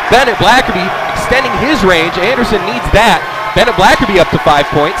down. Bennett Blackerby extending his range. Anderson needs that. Bennett Blackerby up to 5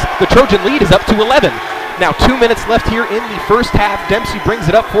 points. The Trojan lead is up to 11. Now 2 minutes left here in the first half. Dempsey brings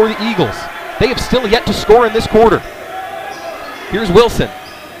it up for the Eagles. They have still yet to score in this quarter. Here's Wilson.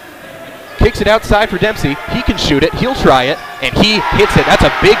 Kicks it outside for Dempsey. He can shoot it. He'll try it, and he hits it. That's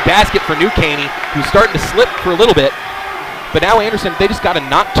a big basket for New Caney, who's starting to slip for a little bit. But now Anderson, they just got to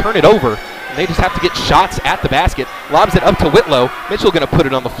not turn it over, and they just have to get shots at the basket. Lobs it up to Whitlow. Mitchell going to put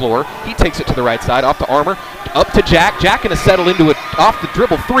it on the floor. He takes it to the right side, off to Armour, up to Jack. Jack going to settle into it off the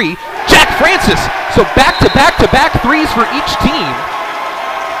dribble three. Jack Francis. So back-to-back threes for each team.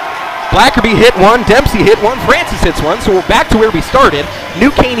 Blackerby hit one, Dempsey hit one, Francis hits one, so we're back to where we started. New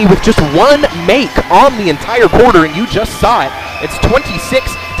Caney with just one make on the entire quarter, and you just saw it. It's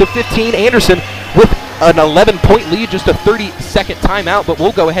 26-15. Anderson with an 11-point lead, just a 30-second timeout, but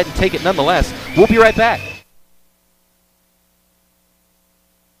we'll go ahead and take it nonetheless. We'll be right back.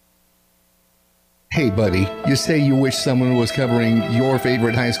 Hey, buddy, you say you wish someone was covering your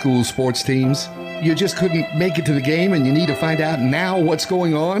favorite high school sports teams? You just couldn't make it to the game and you need to find out now what's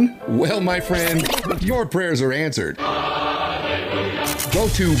going on? Well, my friend, your prayers are answered. Go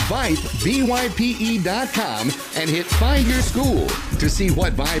to Vype, VYPE.com, and hit Find Your School to see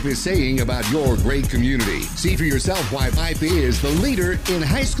what Vype is saying about your great community. See for yourself why Vype is the leader in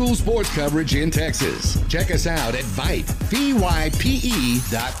high school sports coverage in Texas. Check us out at Vype,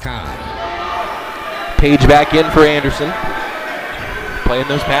 VYPE.com. Page back in for Anderson. Playing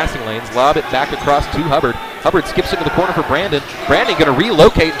those passing lanes. Lob it back across to Hubbard. Hubbard skips into the corner for Brandon. Brandon going to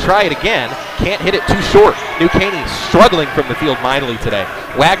relocate and try it again. Can't hit it too short. New Caney struggling from the field mightily today.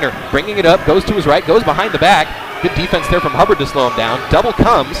 Wagner bringing it up, goes to his right, goes behind the back. Good defense there from Hubbard to slow him down. Double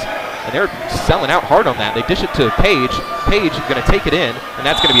comes, and they're selling out hard on that. They dish it to Page. Page going to take it in, and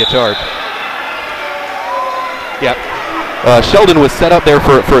that's going to be a charge. Yep. Sheldon was set up there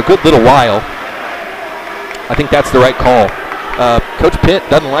for a good little while. I think that's the right call. Coach Pitt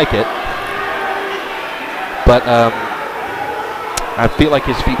doesn't like it, but I feel like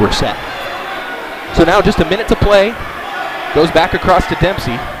his feet were set. So now just a minute to play. Goes back across to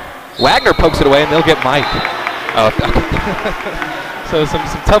Dempsey. Wagner pokes it away, and they'll get Mike. So some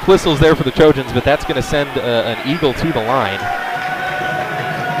tough whistles there for the Trojans, but that's going to send an Eagle to the line.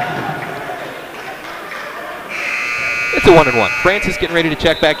 It's a 1-1. Francis getting ready to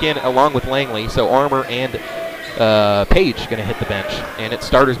check back in along with Langley, so Armour and Page going to hit the bench, and it's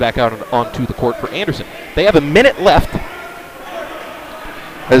starters back out onto the court for Anderson. They have a minute left.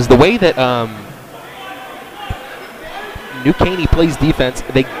 As the way that New Caney plays defense,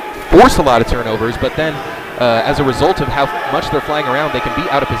 they force a lot of turnovers, but then as a result of how much they're flying around, they can be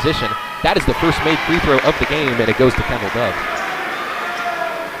out of position. That is the first made free throw of the game, and it goes to Kendall Dove.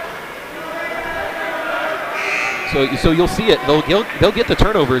 So you'll see it. They'll get the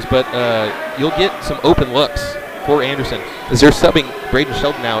turnovers, but you'll get some open looks for Anderson, as they're subbing Braden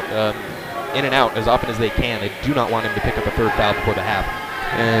Sheldon out in and out as often as they can. They do not want him to pick up a third foul before the half,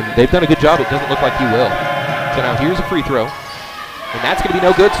 and they've done a good job. It doesn't look like he will. So now here's a free throw, and that's going to be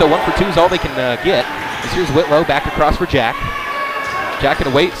no good. So 1 for 2 is all they can get. Here's Whitlow back across for Jack. Jack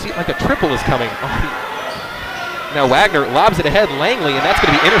going to wait. See, like a triple is coming. Now Wagner lobs it ahead, Langley, and that's going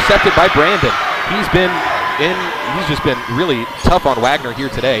to be intercepted by Brandon. He's just been really tough on Wagner here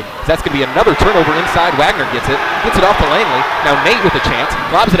today. That's going to be another turnover inside. Wagner gets it off to Langley. Now Nate with a chance,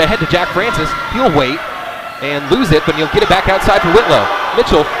 lobs it ahead to Jack Francis. He'll wait. and lose it, but he'll get it back outside for Whitlow.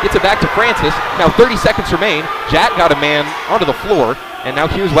 Mitchell gets it back to Francis. Now 30 seconds remain. Jack got a man onto the floor, and now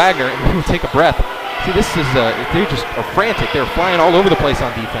here's Wagner, and he will take a breath. See, this is, they just are frantic. They're flying all over the place on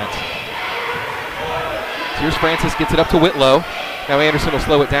defense. So here's Francis, gets it up to Whitlow. Now Anderson will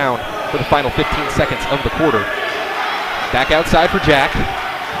slow it down for the final 15 seconds of the quarter. Back outside for Jack,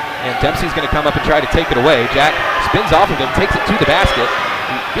 and Dempsey's going to come up and try to take it away. Jack spins off of him, takes it to the basket.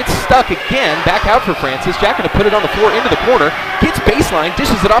 Gets stuck again, back out for Francis. Jack going to put it on the floor into the corner. Gets baseline,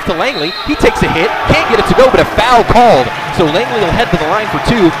 dishes it off to Langley. He takes a hit, can't get it to go, but a foul called. So Langley will head to the line for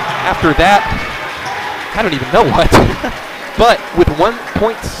 2. After that, I don't even know what. But with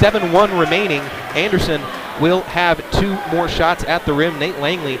 1.71 remaining, Anderson will have 2 more shots at the rim. Nate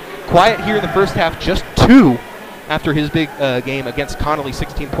Langley, quiet here in the first half, just 2 after his big game against Connolly,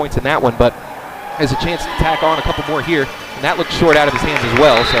 16 points in that one, but has a chance to tack on a couple more here, and that looks short out of his hands as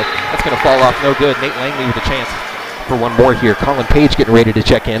well, so that's going to fall off no good. Nate Langley with a chance for one more here. Colin Page getting ready to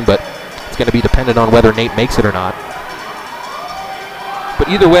check in, but it's going to be dependent on whether Nate makes it or not. But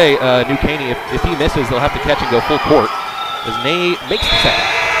either way, New Caney, if he misses, they'll have to catch and go full court, as Nate makes the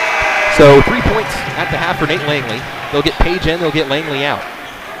second. So 3 points at the half for Nate Langley. They'll get Page in, they'll get Langley out.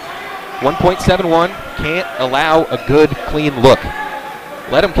 1.71, can't allow a good, clean look.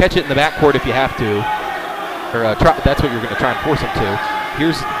 Let him catch it in the backcourt if you have to. Or that's what you're going to try and force him to.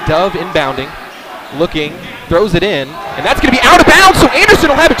 Here's Dove inbounding, looking, throws it in, and that's going to be out of bounds, so Anderson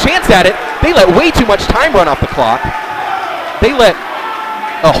will have a chance at it. They let way too much time run off the clock. They let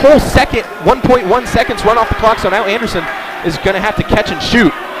a whole second, 1.1 seconds run off the clock, so now Anderson is going to have to catch and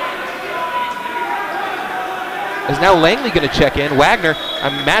shoot. Is now Langley going to check in. Wagner, I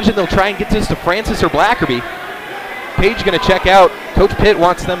imagine they'll try and get this to Francis or Blackerby. Page going to check out. Coach Pitt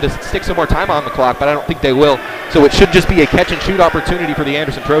wants them to stick some more time on the clock, but I don't think they will. So it should just be a catch and shoot opportunity for the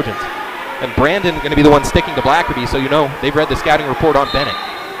Anderson Trojans. And Brandon going to be the one sticking to Blackerby, so you know they've read the scouting report on Bennett.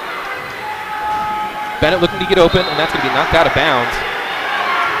 Bennett looking to get open, and that's going to be knocked out of bounds.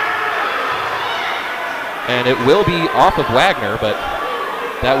 And it will be off of Wagner, but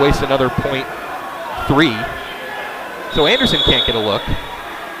that wastes another .3. So Anderson can't get a look.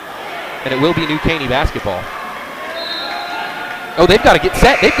 And it will be New Caney basketball. Oh, they've got to get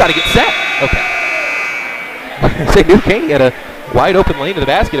set. They've got to get set. Okay. Say New Caney had a wide open lane to the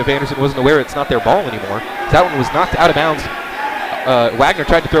basket if Anderson wasn't aware it's not their ball anymore. That one was knocked out of bounds. Wagner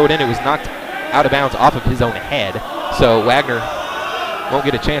tried to throw it in. It was knocked out of bounds off of his own head. So Wagner won't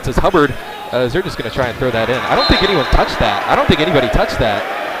get a chance as Hubbard, they're just going to try and throw that in. I don't think anyone touched that. I don't think anybody touched that.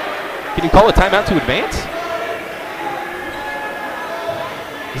 Can you call a timeout to advance?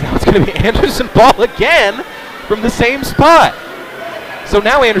 Now it's going to be Anderson ball again from the same spot. So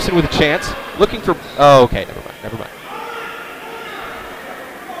now Anderson with a chance, looking for, oh, okay, never mind.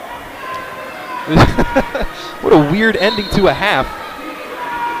 What a weird ending to a half.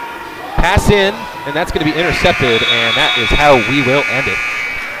 Pass in, and that's going to be intercepted, and that is how we will end it.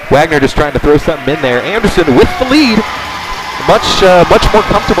 Wagner just trying to throw something in there. Anderson with the lead. Much more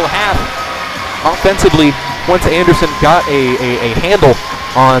comfortable half offensively once Anderson got a handle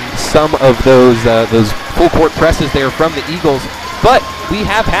on some of those full court presses there from the Eagles. But we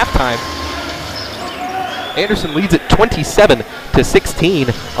have halftime. Anderson leads at 27-16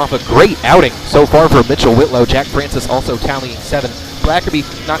 off a great outing so far for Mitchell Whitlow. Jack Francis also tallying 7. Blackerby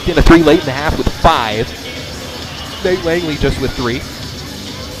knocked in a 3 late in the half with 5. Nate Langley just with 3.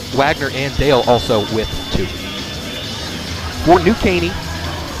 Wagner and Dale also with 2. For New Caney,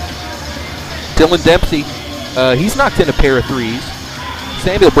 Dylan Dempsey, he's knocked in a pair of 3s.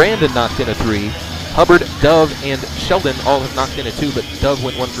 Samuel Brandon knocked in a 3. Hubbard, Dove, and Sheldon all have knocked in a 2, but Dove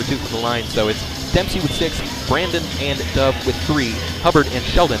went 1 for 2 from the line, so it's Dempsey with 6, Brandon and Dove with 3, Hubbard and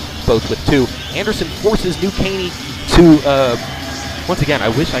Sheldon both with 2. Anderson forces New Caney to, once again, I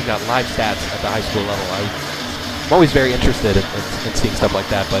wish I got live stats at the high school level. I'm always very interested in seeing stuff like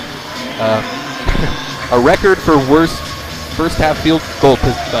that, but a record for worst first half field goal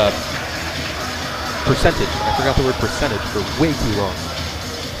percentage. I forgot the word percentage for way too long.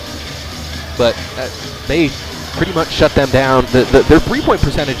 But they pretty much shut them down. Their three-point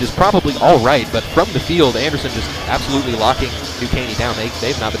percentage is probably all right, but from the field, Anderson just absolutely locking New Caney down.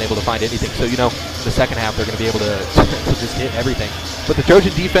 They've not been able to find anything. So, you know, the second half, they're going to be able to just hit everything. But the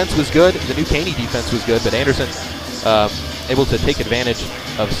Trojan defense was good. The New Caney defense was good, but Anderson able to take advantage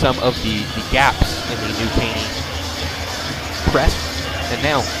of some of the gaps in the New Caney press. And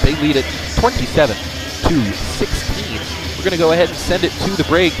now they lead it 27-16. We're going to go ahead and send it to the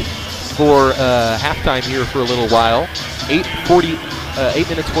break for halftime here for a little while. 8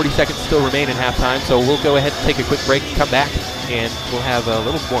 minutes, 40 seconds still remain in halftime, so we'll go ahead and take a quick break, come back, and we'll have a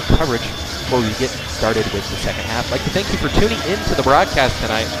little more coverage before we get started with the second half. I'd like to thank you for tuning in to the broadcast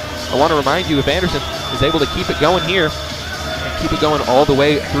tonight. I want to remind you, if Anderson is able to keep it going here, and keep it going all the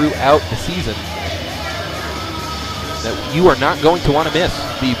way throughout the season, that you are not going to want to miss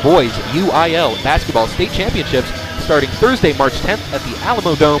the boys UIL basketball state championships starting Thursday, March 10th at the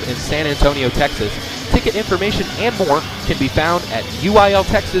Alamo Dome in San Antonio, Texas. Ticket information and more can be found at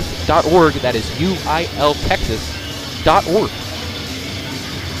uiltexas.org. That is uiltexas.org.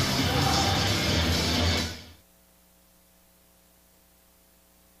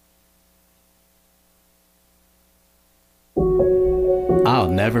 I'll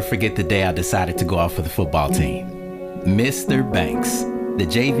never forget the day I decided to go out for the football team. Mr. Banks, the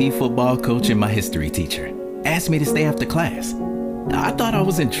JV football coach and my history teacher, asked me to stay after class. I thought I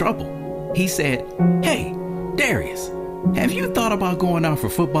was in trouble. He said, "Hey, Darius, have you thought about going out for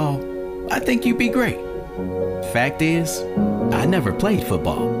football? I think you'd be great." Fact is, I never played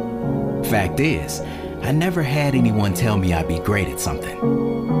football. Fact is, I never had anyone tell me I'd be great at something.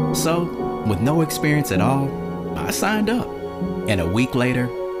 So, with no experience at all, I signed up. And a week later,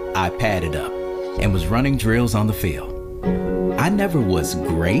 I padded up and was running drills on the field. I never was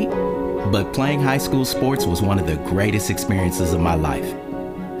great, but playing high school sports was one of the greatest experiences of my life.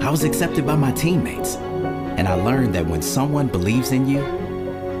 I was accepted by my teammates, and I learned that when someone believes in you,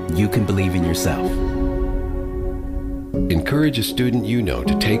 you can believe in yourself. Encourage a student you know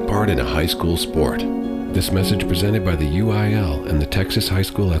to take part in a high school sport. This message presented by the UIL and the Texas High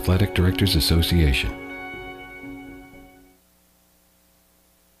School Athletic Directors Association.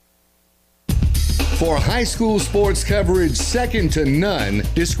 For high school sports coverage second to none,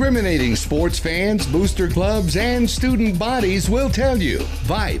 discriminating sports fans, booster clubs, and student bodies will tell you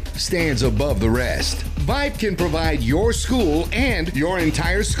Vype stands above the rest. Vype can provide your school and your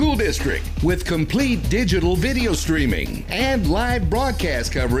entire school district with complete digital video streaming and live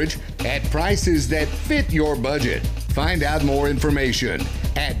broadcast coverage at prices that fit your budget. Find out more information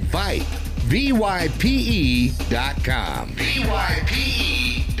at Vype, VYPE.com.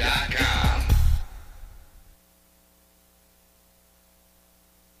 VYPE.com.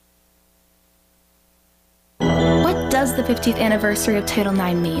 What does the 50th anniversary of Title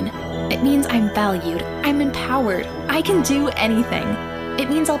IX mean? It means I'm valued, I'm empowered, I can do anything. It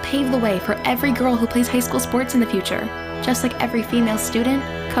means I'll pave the way for every girl who plays high school sports in the future, just like every female student,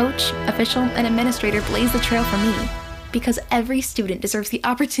 coach, official, and administrator blazed the trail for me, because every student deserves the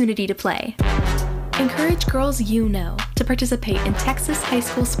opportunity to play. Encourage girls you know to participate in Texas high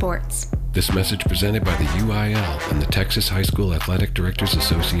school sports. This message presented by the UIL and the Texas High School Athletic Directors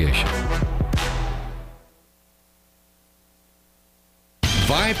Association.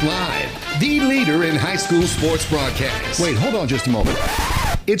 Vype Live, the leader in high school sports broadcasts. Wait, hold on just a moment.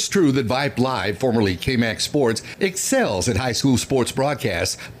 It's true that Vype Live, formerly KMAX Sports, excels at high school sports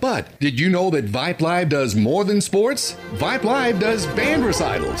broadcasts, but did you know that Vype Live does more than sports? Vype Live does band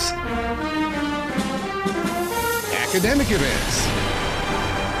recitals, academic events.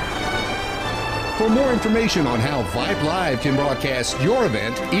 For more information on how Vype Live can broadcast your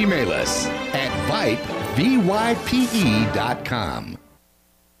event, email us at Vype, VYPE.com.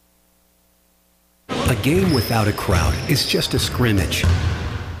 A game without a crowd is just a scrimmage.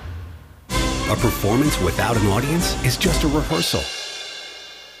 A performance without an audience is just a rehearsal.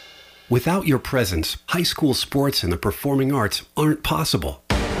 Without your presence, high school sports and the performing arts aren't possible.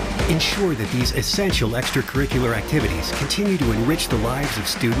 Ensure that these essential extracurricular activities continue to enrich the lives of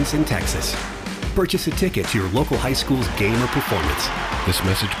students in Texas. Purchase a ticket to your local high school's game or performance. This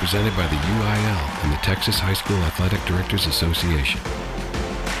message presented by the UIL and the Texas High School Athletic Directors Association.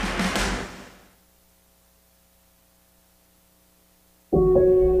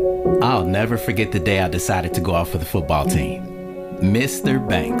 I'll never forget the day I decided to go out for the football team. Mr.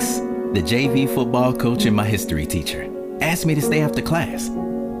 Banks, the JV football coach and my history teacher, asked me to stay after class.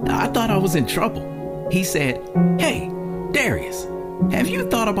 I thought I was in trouble. He said, "Hey, Darius, have you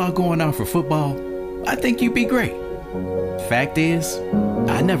thought about going out for football? I think you'd be great." Fact is,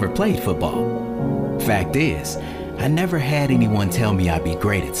 I never played football. Fact is, I never had anyone tell me I'd be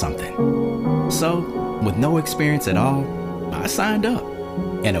great at something. So, with no experience at all, I signed up.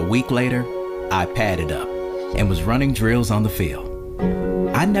 And a week later, I padded up and was running drills on the field.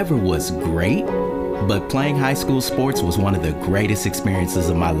 I never was great, but playing high school sports was one of the greatest experiences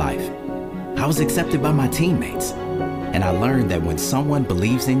of my life. I was accepted by my teammates, and I learned that when someone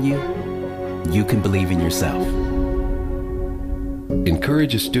believes in you, you can believe in yourself.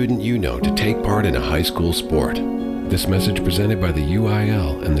 Encourage a student you know to take part in a high school sport. This message presented by the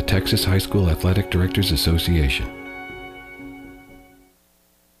UIL and the Texas High School Athletic Directors Association.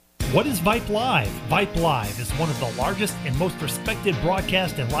 What is Vype Live? Vype Live is one of the largest and most respected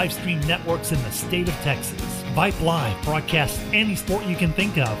broadcast and live stream networks in the state of Texas. Vype Live broadcasts any sport you can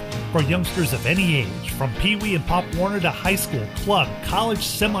think of for youngsters of any age, from Pee Wee and Pop Warner to high school, club, college,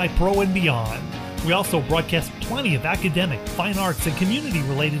 semi-pro, and beyond. We also broadcast plenty of academic, fine arts, and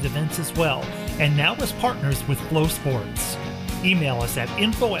community-related events as well, and now as partners with Flow Sports. Email us at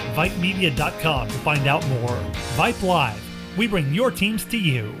info@vypemedia.com to find out more. Vype Live. We bring your teams to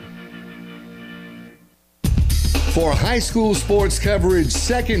you. For high school sports coverage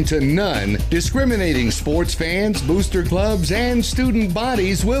second to none, discriminating sports fans, booster clubs, and student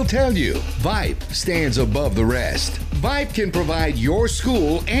bodies will tell you Vype stands above the rest. Vype can provide your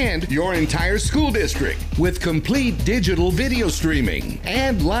school and your entire school district with complete digital video streaming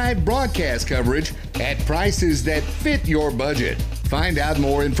and live broadcast coverage at prices that fit your budget. Find out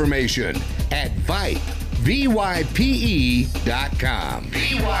more information at Vype, VYPE.com.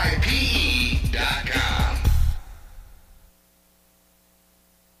 VYPE.com.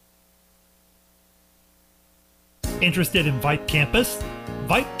 Interested in Vype Campus?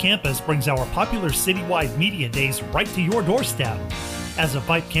 Vype Campus brings our popular citywide media days right to your doorstep. As a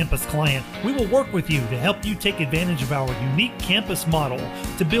Vype Campus client, we will work with you to help you take advantage of our unique campus model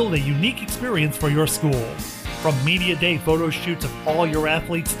to build a unique experience for your school. From media day photo shoots of all your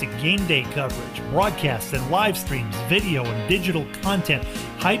athletes to game day coverage, broadcasts and live streams, video and digital content,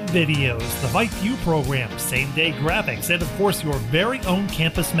 hype videos, the Vype U program, same day graphics, and of course your very own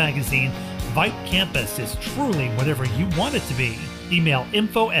campus magazine, Vype Campus is truly whatever you want it to be. Email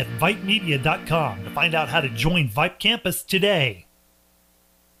info@vypemedia.com to find out how to join Vype Campus today.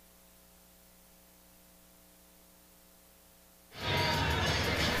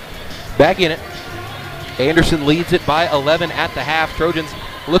 Back in it. Anderson leads it by 11 at the half. Trojans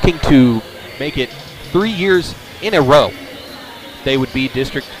looking to make it 3 years in a row. They would be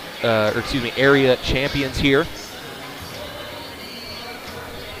area champions here.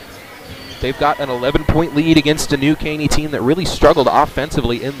 They've got an 11-point lead against a new Caney team that really struggled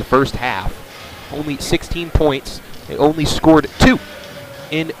offensively in the first half. Only 16 points. They only scored 2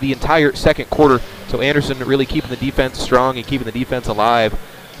 in the entire second quarter. So Anderson really keeping the defense strong and keeping the defense alive.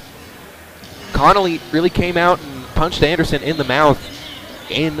 Connolly really came out and punched Anderson in the mouth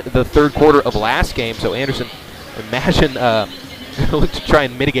in the third quarter of last game. So Anderson, imagine, look to try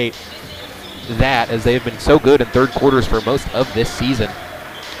and mitigate that, as they have been so good in third quarters for most of this season.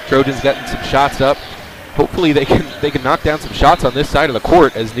 Trojans gotten some shots up. Hopefully they can knock down some shots on this side of the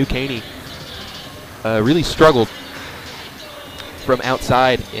court, as New Caney really struggled from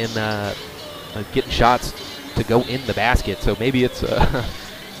outside in getting shots to go in the basket. So maybe it's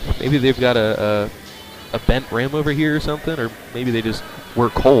maybe they've got a bent rim over here or something, or maybe they just were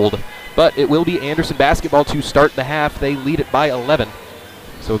cold. But it will be Anderson basketball to start the half. They lead it by 11.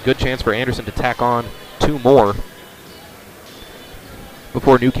 So a good chance for Anderson to tack on 2 more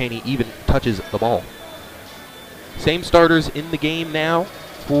before New Caney even touches the ball. Same starters in the game now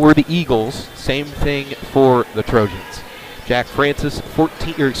for the Eagles. Same thing for the Trojans. Jack Francis,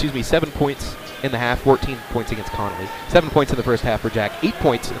 7 points in the half, 14 points against Connolly. 7 points in the first half for Jack, 8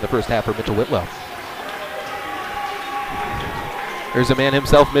 points in the first half for Mitchell Whitlow. There's a man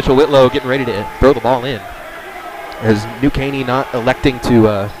himself, Mitchell Whitlow, getting ready to throw the ball in, as New Caney not electing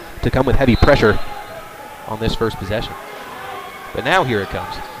to come with heavy pressure on this first possession. But now here it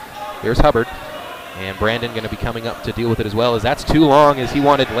comes. Here's Hubbard, and Brandon going to be coming up to deal with it as well, as that's too long, as he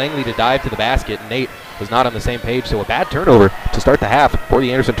wanted Langley to dive to the basket, and Nate was not on the same page. So a bad turnover to start the half for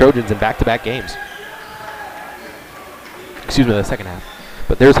the Anderson Trojans in back-to-back games. Excuse me, the second half.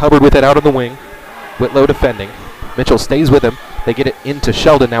 But there's Hubbard with it out on the wing. Whitlow defending. Mitchell stays with him. They get it into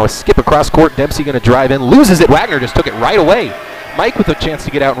Sheldon. Now a skip across court. Dempsey going to drive in. Loses it. Wagner just took it right away. Mike with a chance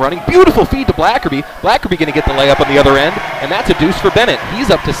to get out and running. Beautiful feed to Blackerby. Blackerby going to get the layup on the other end, and that's a deuce for Bennett. He's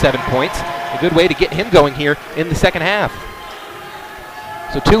up to 7 points. A good way to get him going here in the second half.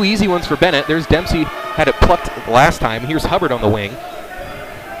 So 2 easy ones for Bennett. There's Dempsey, had it plucked last time. Here's Hubbard on the wing.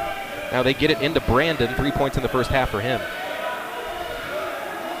 Now they get it into Brandon. 3 points in the first half for him.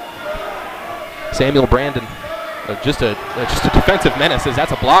 Samuel Brandon, just a defensive menace, as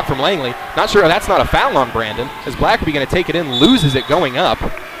that's a block from Langley. Not sure that's not a foul on Brandon, as Blackerby going to take it in, loses it going up.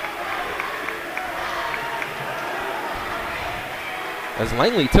 As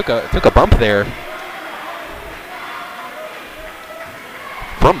Langley took a bump there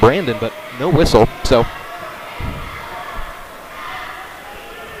from Brandon, but no whistle. So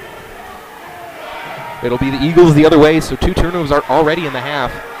it'll be the Eagles the other way. So 2 turnovers are already in the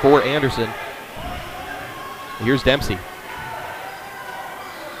half for Anderson. Here's Dempsey.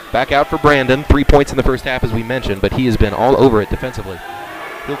 Back out for Brandon. 3 points in the first half, as we mentioned, but he has been all over it defensively.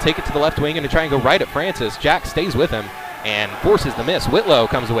 He'll take it to the left wing and try and go right at Francis. Jack stays with him and forces the miss. Whitlow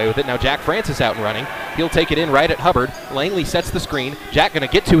comes away with it. Now Jack Francis out and running. He'll take it in right at Hubbard. Langley sets the screen. Jack going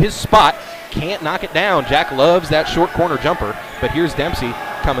to get to his spot. Can't knock it down. Jack loves that short corner jumper. But here's Dempsey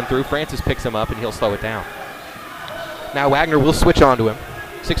coming through. Francis picks him up and he'll slow it down. Now Wagner will switch on to him.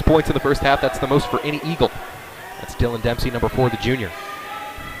 6 points in the first half. That's the most for any Eagle. That's Dylan Dempsey, number 4, the junior.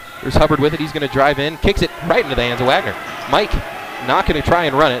 There's Hubbard with it. He's going to drive in. Kicks it right into the hands of Wagner. Mike not going to try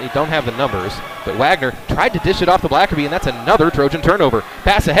and run it. He don't have the numbers. But Wagner tried to dish it off to Blackerby, and that's another Trojan turnover.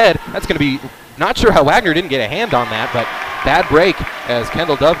 Pass ahead. That's going to be, not sure how Wagner didn't get a hand on that, but bad break as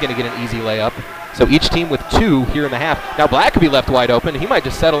Kendall Dove going to get an easy layup. So each team with 2 here in the half. Now Blackerby left wide open. He might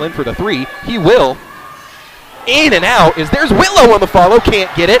just settle in for the 3. He will. In and out is there's Whitlow on the follow.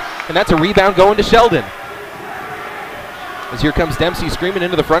 Can't get it. And that's a rebound going to Sheldon. As here comes Dempsey screaming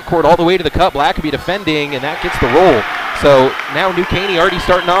into the front court all the way to the cup. Blackerby defending, and that gets the roll. So now New Caney already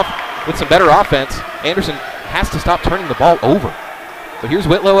starting off with some better offense. Anderson has to stop turning the ball over. So here's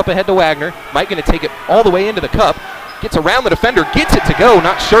Whitlow up ahead to Wagner. Mike going to take it all the way into the cup. Gets around the defender, gets it to go.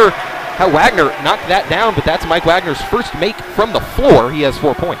 Not sure how Wagner knocked that down, but that's Mike Wagner's first make from the floor. He has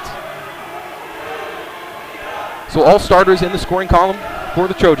 4 points. So all starters in the scoring column for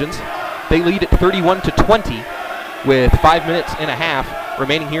the Trojans. They lead at 31-20. With 5 minutes and a half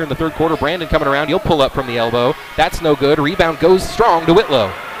remaining here in the third quarter. Brandon coming around. He'll pull up from the elbow. That's no good. Rebound goes strong to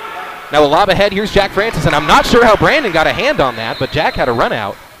Whitlow. Now a lob ahead. Here's Jack Francis, and I'm not sure how Brandon got a hand on that, but Jack had a run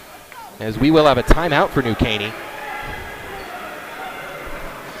out, as we will have a timeout for New Caney.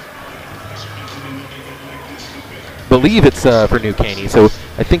 Believe it's for New Caney, so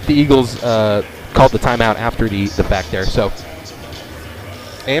I think the Eagles called the timeout after the fact there. So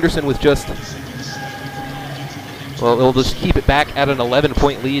Anderson with just... Well, they'll just keep it back at an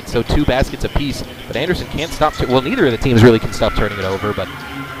 11-point lead, so 2 baskets apiece. But Anderson can't stop. Well, neither of the teams really can stop turning it over, but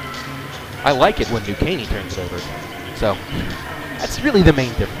I like it when New Caney turns it over. So that's really the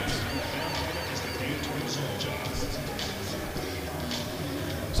main difference.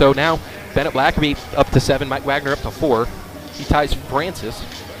 So now Bennett Blackerby up to 7, Mike Wagner up to 4. He ties Francis,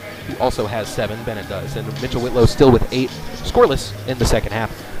 who also has 7. Bennett does, and Mitchell Whitlow still with 8, scoreless in the second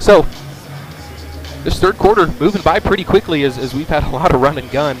half. So this third quarter moving by pretty quickly as we've had a lot of run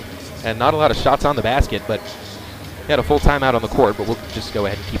and gun and not a lot of shots on the basket, but he had a full timeout on the court, but we'll just go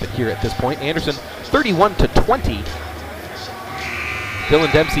ahead and keep it here at this point. Anderson 31-20.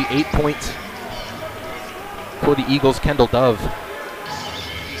 Dylan Dempsey 8 points for the Eagles. Kendall Dove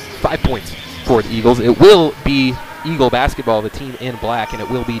 5 points for the Eagles. It will be Eagle basketball, the team in black, and it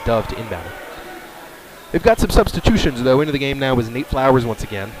will be Dove to inbound. They've got some substitutions though into the game now. Is Nate Flowers once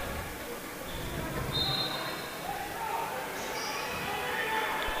again.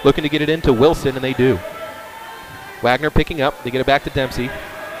 Looking to get it into Wilson, and they do. Wagner picking up. They get it back to Dempsey.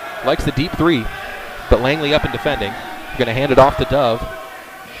 Likes the deep 3, but Langley up and defending. Going to hand it off to Dove.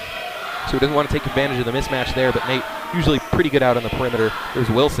 So he doesn't want to take advantage of the mismatch there, but Nate usually pretty good out on the perimeter.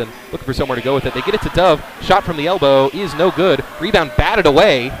 There's Wilson looking for somewhere to go with it. They get it to Dove. Shot from the elbow is no good. Rebound batted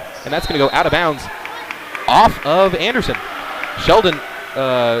away, and that's going to go out of bounds off of Anderson. Sheldon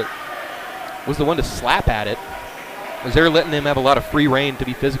was the one to slap at it, as they're letting him have a lot of free reign to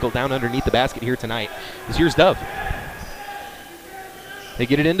be physical down underneath the basket here tonight. Here's Dove. They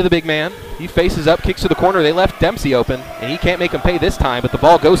get it into the big man. He faces up, kicks to the corner. They left Dempsey open, and he can't make him pay this time, but the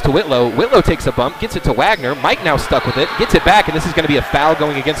ball goes to Whitlow. Whitlow takes a bump, gets it to Wagner. Mike now stuck with it, gets it back, and this is going to be a foul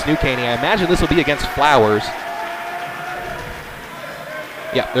going against New Caney. I imagine this will be against Flowers.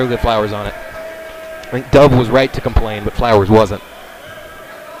 Yeah, there will be Flowers on it. I think Dove was right to complain, but Flowers wasn't.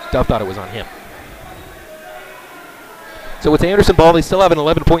 Dove thought it was on him. So it's Anderson ball. They still have an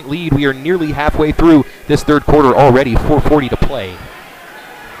 11-point lead. We are nearly halfway through this third quarter already. 4:40 to play.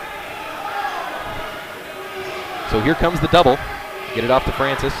 So here comes the double. Get it off to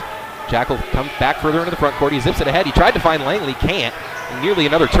Francis. Jackal comes back further into the front court. He zips it ahead. He tried to find Langley. Can't. And nearly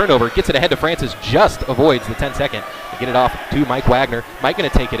another turnover. Gets it ahead to Francis. Just avoids the 10-second. Get it off to Mike Wagner. Mike going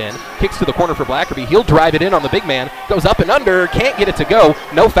to take it in. Kicks to the corner for Blackerby. He'll drive it in on the big man. Goes up and under. Can't get it to go.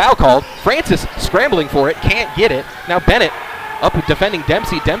 No foul called. Francis scrambling for it. Can't get it. Now Bennett up defending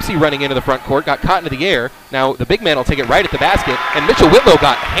Dempsey. Dempsey running into the front court. Got caught into the air. Now the big man will take it right at the basket. And Mitchell Whitlow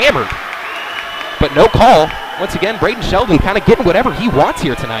got hammered. But no call. Once again, Braden Sheldon kind of getting whatever he wants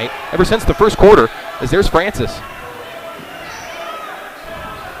here tonight ever since the first quarter. As there's Francis.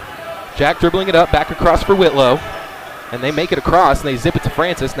 Jack dribbling it up. Back across for Whitlow. And they make it across, and they zip it to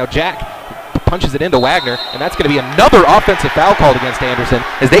Francis. Now Jack punches it into Wagner, and that's going to be another offensive foul called against Anderson,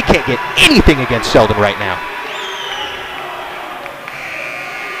 as they can't get anything against Sheldon right now.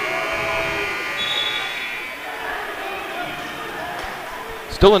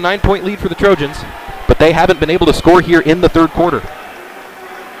 Still a 9-point lead for the Trojans, but they haven't been able to score here in the third quarter.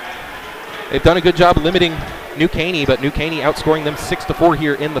 They've done a good job limiting New Caney, but New Caney outscoring them 6-4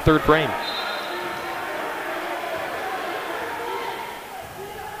 here in the third frame.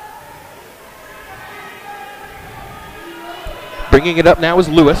 Bringing it up now is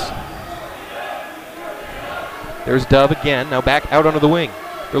Lewis. There's Dove again, now back out onto the wing.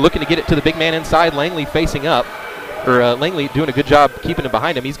 They're looking to get it to the big man inside, Langley facing up. Langley doing a good job keeping him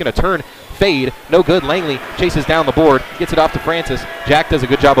behind him. He's going to turn, fade, no good. Langley chases down the board, gets it off to Francis. Jack does a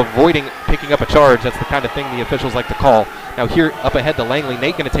good job avoiding picking up a charge. That's the kind of thing the officials like to call. Now here up ahead to Langley.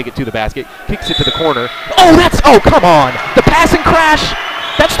 Nate going to take it to the basket, kicks it to the corner. Oh, come on. The passing crash.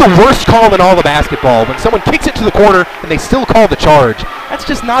 That's the worst call in all of basketball, when someone kicks it to the corner and they still call the charge. That's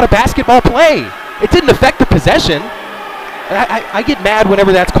just not a basketball play. It didn't affect the possession. I get mad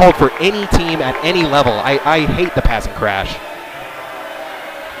whenever that's called for any team at any level. I hate the passing crash.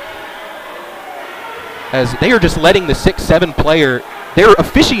 As they are just letting the 6'7" player, they're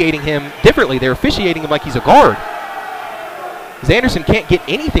officiating him differently. They're officiating him like he's a guard. Because Anderson can't get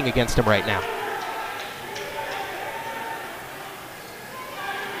anything against him right now.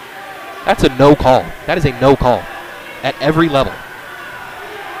 That's a no call. That is a no call at every level.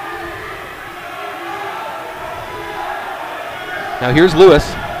 Now here's Lewis.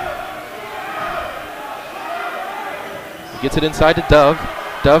 He gets it inside to Dove.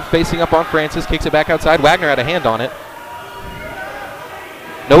 Dove facing up on Francis, kicks it back outside. Wagner had a hand on it.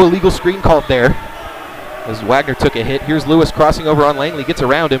 No illegal screen called there as Wagner took a hit. Here's Lewis crossing over on Langley, gets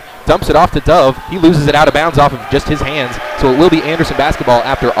around him, dumps it off to Dove. He loses it out of bounds off of just his hands, so it will be Anderson basketball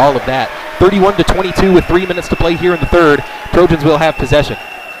after all of that. 31-22 with 3 minutes to play here in the third. Trojans will have possession.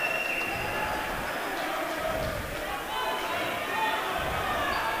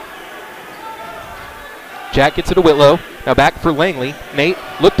 Jack gets it to Whitlow. Now back for Langley. Nate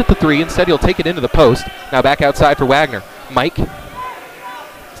looked at the three and said he'll take it into the post. Now back outside for Wagner. Mike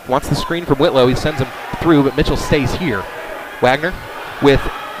wants the screen from Whitlow. He sends him through, but Mitchell stays here. Wagner with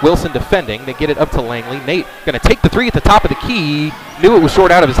Wilson defending. They get it up to Langley. Nate going to take the three at the top of the key. Knew it was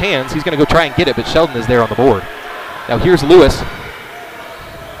short out of his hands. He's going to go try and get it, but Sheldon is there on the board. Now here's Lewis.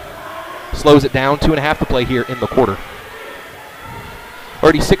 Slows it down. 2.5 to play here in the quarter.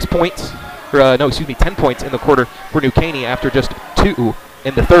 Already 6 points. 10 points in the quarter for New Caney after just 2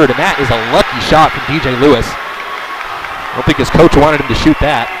 in the third, and that is a lucky shot from DJ Lewis. I don't think his coach wanted him to shoot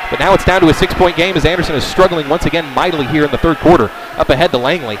that, but now it's down to a 6-point game as Anderson is struggling once again mightily here in the third quarter. Up ahead to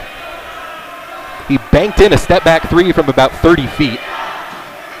Langley. He banked in a step-back three from about 30 feet.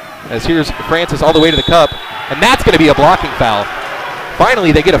 As here's Francis all the way to the cup, and that's going to be a blocking foul.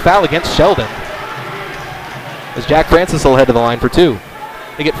 Finally, they get a foul against Sheldon, as Jack Francis will head to the line for 2.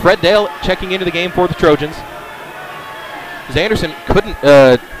 They get Fred Dale checking into the game for the Trojans, as Anderson couldn't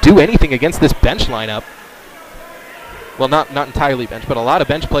do anything against this bench lineup. Well, not entirely bench, but a lot of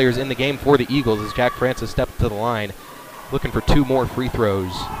bench players in the game for the Eagles as Jack Francis stepped to the line, looking for 2 more free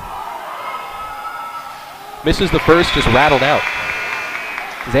throws. Misses the first, just rattled out.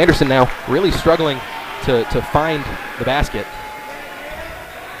 As Anderson now really struggling to find the basket.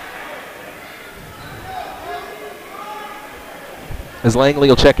 As Langley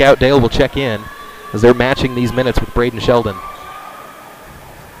will check out, Dale will check in as they're matching these minutes with Braden Sheldon.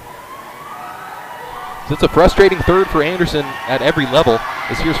 So it's a frustrating third for Anderson at every level,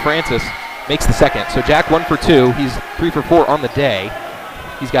 as here's Francis, makes the second. So Jack 1 for 2, he's 3 for 4 on the day.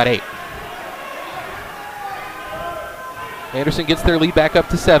 He's got 8. Anderson gets their lead back up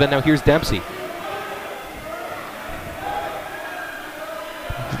to 7. Now here's Dempsey.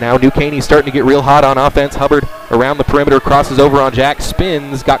 Now New Caney starting to get real hot on offense. Hubbard around the perimeter, crosses over on Jack,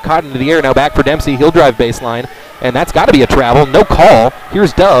 spins, got caught into the air. Now back for Dempsey. He'll drive baseline, and that's got to be a travel. No call.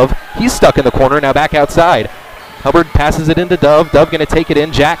 Here's Dove. He's stuck in the corner. Now back outside. Hubbard passes it into Dove. Dove going to take it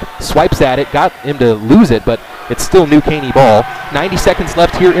in. Jack swipes at it. Got him to lose it, but it's still New Caney ball. 90 seconds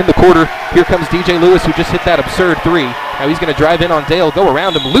left here in the quarter. Here comes DJ Lewis, who just hit that absurd three. Now he's going to drive in on Dale, go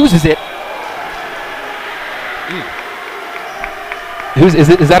around him, loses it.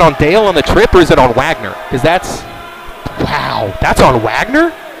 Is that on Dale on the trip, or is it on Wagner? Because that's, wow, that's on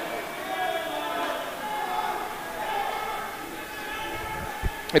Wagner?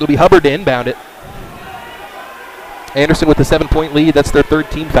 It'll be Hubbard to inbound it. Anderson with the 7-point lead. That's their 3rd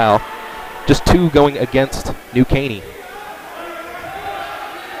team foul. Just 2 going against New Caney.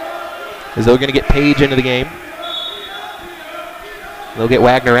 As they're going to get Page into the game. They'll get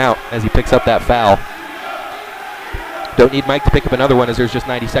Wagner out as he picks up that foul. Don't need Mike to pick up another one as there's just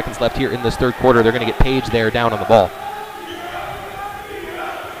 90 seconds left here in this third quarter. They're going to get Page there down on the ball.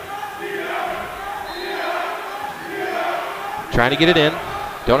 Trying to get it in.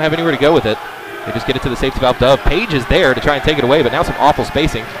 Don't have anywhere to go with it. They just get it to the safety valve. Dove. Page is there to try and take it away, but now some awful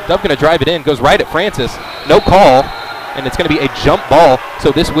spacing. Dove going to drive it in, goes right at Francis. No call, and it's going to be a jump ball,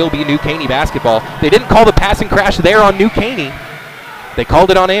 so this will be New Caney basketball. They didn't call the passing crash there on New Caney. They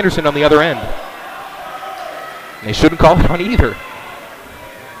called it on Anderson on the other end. And they shouldn't call it on either.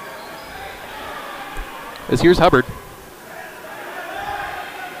 As here's Hubbard.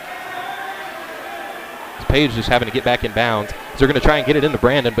 Page just having to get back in bounds. So they're going to try and get it into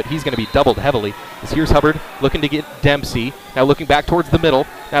Brandon, but he's going to be doubled heavily. As here's Hubbard looking to get Dempsey. Now looking back towards the middle.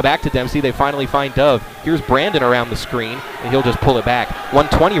 Now back to Dempsey. They finally find Dove. Here's Brandon around the screen, and he'll just pull it back.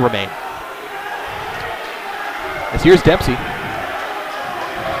 1:20 remain. As here's Dempsey.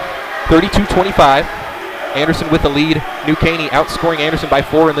 32-25. Anderson with the lead. New Caney outscoring Anderson by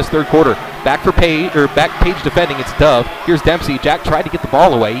 4 in this third quarter. Back for Page, or back Page defending. It's Dove. Here's Dempsey. Jack tried to get the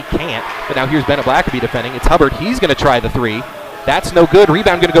ball away. He can't. But now here's Bennett Blackerby defending. It's Hubbard. He's going to try the three. That's no good.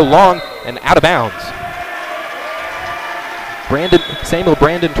 Rebound going to go long and out of bounds. Samuel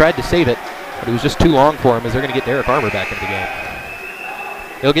Brandon tried to save it, but it was just too long for him as they're going to get Derek Armour back into the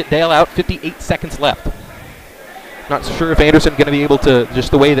game. They'll get Dale out. 58 seconds left. Not sure if Anderson going to be able to,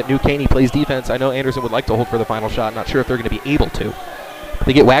 just the way that New Caney plays defense. I know Anderson would like to hold for the final shot. Not sure if they're going to be able to.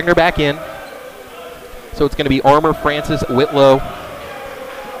 They get Wagner back in. So it's going to be Armour, Francis, Whitlow,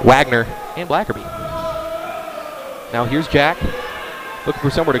 Wagner, and Blackerby. Now here's Jack, looking for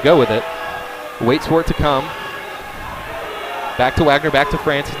somewhere to go with it. Waits for it to come. Back to Wagner, back to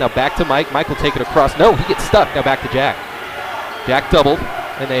Francis, now back to Mike. Mike will take it across. No, he gets stuck. Now back to Jack. Jack doubled,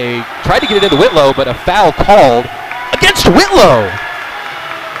 and they tried to get it into Whitlow, but a foul called against Whitlow.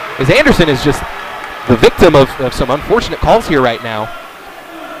 As Anderson is just the victim of some unfortunate calls here right now.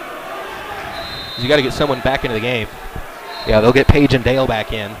 You got to get someone back into the game. Yeah, they'll get Page and Dale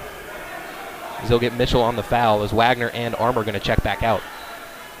back in. They'll get Mitchell on the foul as Wagner and Armour going to check back out.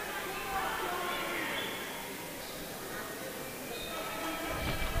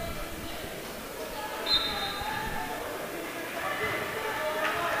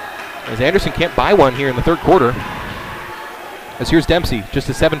 As Anderson can't buy one here in the third quarter. As here's Dempsey, just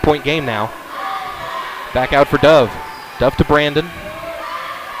a 7-point game now. Back out for Dove. Dove to Brandon.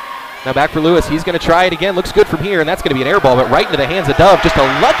 Now back for Lewis. He's going to try it again. Looks good from here, and that's going to be an air ball, but right into the hands of Dove. Just a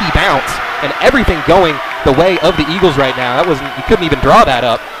lucky bounce, and everything going the way of the Eagles right now. That wasn't, you couldn't even draw that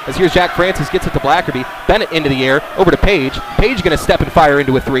up. As here's Jack Francis, gets it to Blackerby. Bennett into the air, over to Page. Page going to step and fire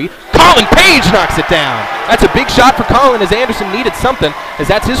into a three. Colin Page knocks it down. That's a big shot for Colin as Anderson needed something, as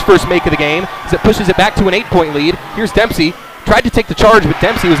that's his first make of the game, as it pushes it back to an 8-point lead. Here's Dempsey. Tried to take the charge, but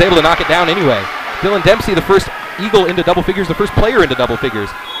Dempsey was able to knock it down anyway. Dylan Dempsey, the first Eagle into double figures, the first player into double figures.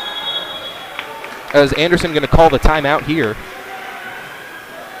 As Anderson going to call the timeout here.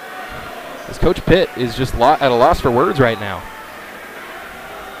 As Coach Pitt is just at a loss for words right now.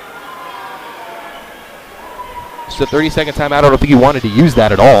 Just a 30-second timeout. I don't think he wanted to use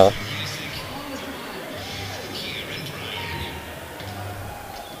that at all.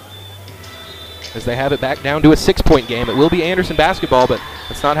 As they have it back down to a 6-point game. It will be Anderson basketball, but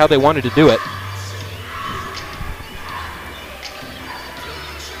that's not how they wanted to do it.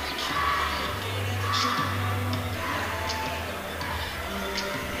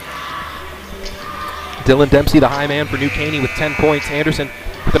 Dylan Dempsey, the high man for New Caney with 10 points. Anderson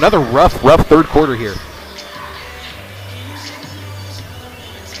with another rough third quarter here.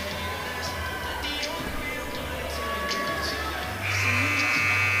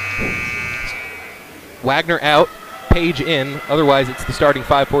 Wagner out, Page in. Otherwise, it's the starting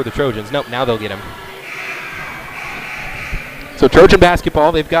five for the Trojans. Nope, now they'll get him. So Trojan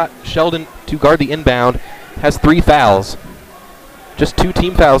basketball, they've got Sheldon to guard the inbound. Has 3 fouls. Just 2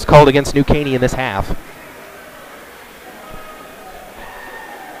 team fouls called against New Caney in this half.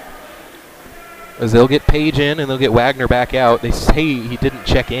 As they'll get Page in and they'll get Wagner back out. They say he didn't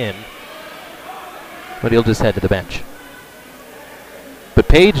check in, but he'll just head to the bench. But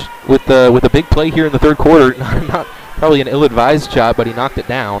Page with a big play here in the third quarter, not probably an ill-advised shot, but he knocked it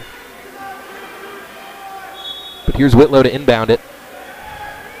down. But here's Whitlow to inbound it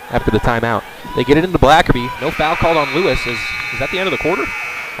after the timeout. They get it into Blackerby. No foul called on Lewis. Is that the end of the quarter?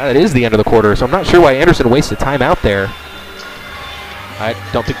 That is the end of the quarter, so I'm not sure why Anderson wasted timeout there. I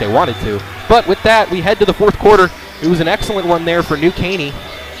don't think they wanted to. But with that, we head to the fourth quarter. It was an excellent one there for New Caney,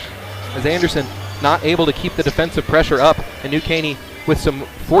 as Anderson not able to keep the defensive pressure up, and New Caney with some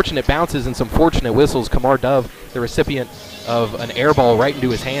fortunate bounces and some fortunate whistles. Kamar Dove, the recipient of an air ball right into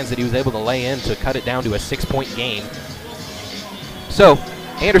his hands that he was able to lay in to cut it down to a 6-point game. So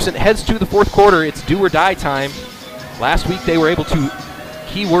Anderson heads to the fourth quarter. It's do or die time. Last week they were able to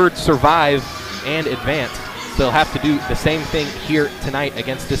keyword survive and advance. they'll have to do the same thing here tonight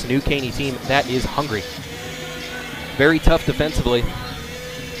against this new Caney team that is hungry. Very tough defensively,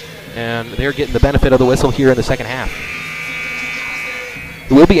 and they're getting the benefit of the whistle here in the second half.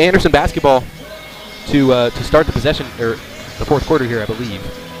 It will be Anderson basketball to start the possession, or the fourth quarter here, I believe.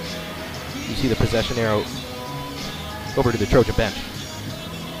 You see the possession arrow over to the Trojan bench.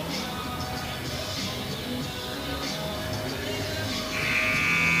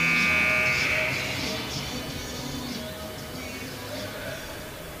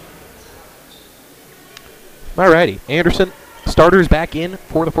 Alrighty, Anderson starters back in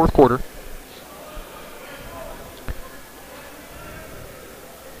for the fourth quarter.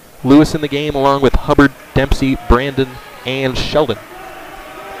 Lewis in the game along with Hubbard, Dempsey, Brandon, and Sheldon.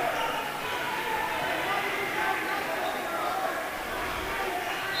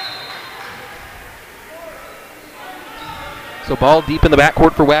 So ball deep in the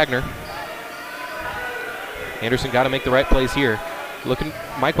backcourt for Wagner. Anderson got to make the right plays here.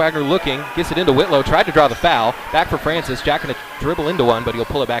 Mike Wagner looking, gets it into Whitlow, tried to draw the foul. Back for Francis. Jack going to dribble into one, but he'll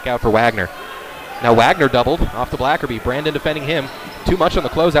pull it back out for Wagner. Now Wagner doubled off to Blackerby. Brandon defending him. Too much on the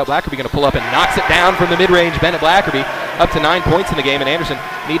closeout. Blackerby going to pull up and knocks it down from the mid-range. Bennett Blackerby up to 9 points in the game, and Anderson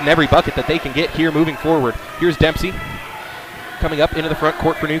needing every bucket that they can get here moving forward. Here's Dempsey coming up into the front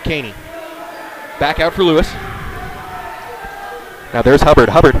court for New Caney. Back out for Lewis. Now there's Hubbard.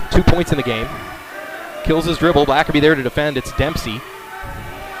 Hubbard, 2 points in the game. Kills his dribble. Blackerby there to defend. It's Dempsey.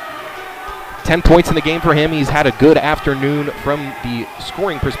 10 points in the game for him. He's had a good afternoon from the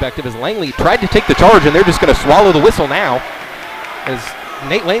scoring perspective as Langley tried to take the charge, and they're just going to swallow the whistle now as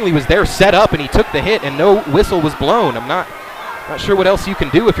Nate Langley was there set up and he took the hit and no whistle was blown. I'm not sure what else you can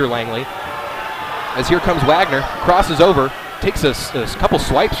do if you're Langley. As here comes Wagner, crosses over, takes a couple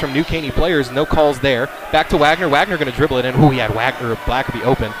swipes from New Caney players, no calls there. Back to Wagner. Wagner going to dribble it in. He had Blackerby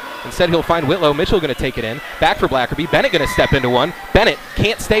open. Instead, he'll find Whitlow. Mitchell going to take it in. Back for Blackerby. Bennett going to step into one. Bennett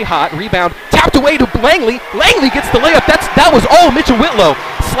can't stay hot. Rebound tapped away to Langley. Langley gets the layup. That was all Mitchell Whitlow.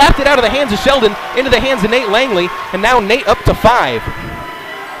 Slapped it out of the hands of Sheldon into the hands of Nate Langley, and now Nate up to 5.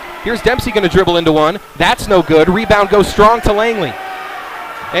 Here's Dempsey going to dribble into one. That's no good. Rebound goes strong to Langley.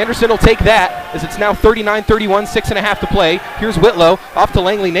 Anderson will take that as it's now 39-31, 6.5 to play. Here's Whitlow off to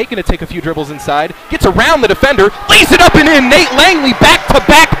Langley. Nate going to take a few dribbles inside. Gets around the defender, lays it up and in. Nate Langley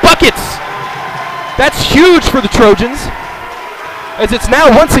back-to-back buckets. That's huge for the Trojans as it's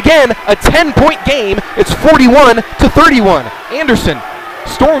now once again a 10-point game. It's 41-31. Anderson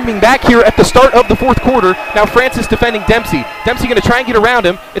storming back here at the start of the fourth quarter. Now Francis defending Dempsey. Dempsey going to try and get around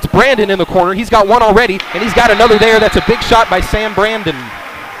him. It's Brandon in the corner. He's got one already, and he's got another there. That's a big shot by Sam Brandon.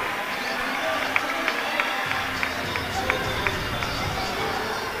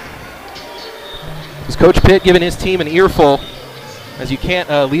 Coach Pitt giving his team an earful, as you can't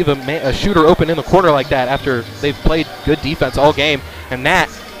leave a shooter open in the corner like that after they've played good defense all game. And that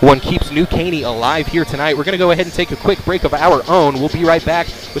one keeps New Caney alive here tonight. We're going to go ahead and take a quick break of our own. We'll be right back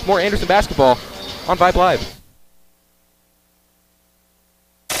with more Anderson basketball on Vype Live.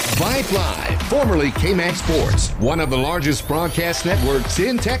 Vype Live, formerly KMAX Sports, one of the largest broadcast networks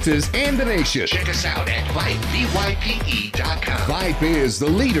in Texas and the nation. Check us out at Vype, VYPE.com. Vype is the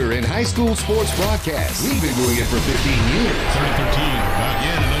leader in high school sports broadcasts. We've been doing it for 15 years. 30-13,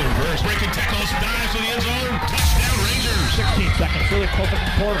 again, another reverse, breaking tackles, dives to the end zone, touchdown Rangers. 16 seconds, really close in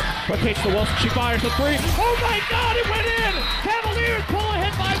the corner. Rotates to Wilson, she fires the three. Oh my God, it went in! Cavaliers pull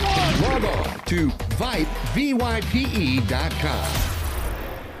ahead by 1. Log on to Vype, VYPE.com.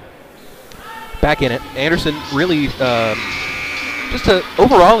 Back in it. Anderson really,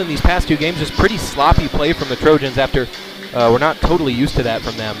 overall in these past two games, just pretty sloppy play from the Trojans after we're not totally used to that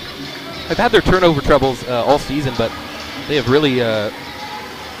from them. They've had their turnover troubles all season, but they have really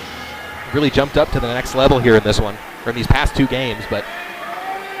jumped up to the next level here in this one, or in these past two games. But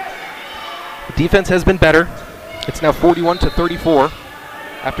the defense has been better. It's now 41-34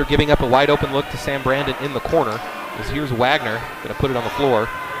 after giving up a wide open look to Sam Brandon in the corner. As here's Wagner going to put it on the floor.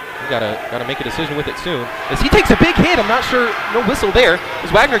 We gotta make a decision with it soon. As he takes a big hit, I'm not sure, no whistle there.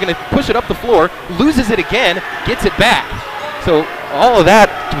 Is Wagner gonna push it up the floor, loses it again, gets it back. So all of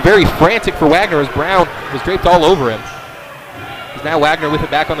that very frantic for Wagner as Brown was draped all over him. As now Wagner with it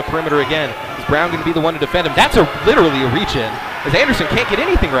back on the perimeter again. Is Brown gonna be the one to defend him? That's literally a reach in. As Anderson can't get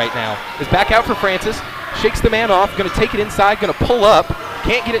anything right now. Is back out for Francis, shakes the man off, gonna take it inside, gonna pull up,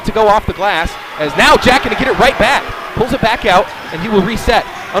 can't get it to go off the glass. As now Jack gonna get it right back. Pulls it back out, and he will reset.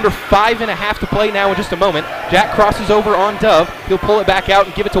 Under 5.5 to play now in just a moment. Jack crosses over on Dove. He'll pull it back out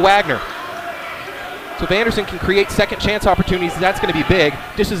and give it to Wagner. So if Anderson can create second chance opportunities, that's going to be big.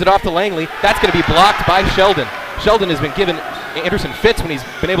 Dishes it off to Langley. That's going to be blocked by Sheldon. Sheldon has been giving Anderson fits when he's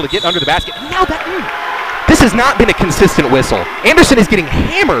been able to get under the basket. And now This has not been a consistent whistle. Anderson is getting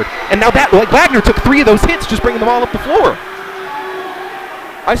hammered, and now that, like, Wagner took 3 of those hits, just bringing them all up the floor.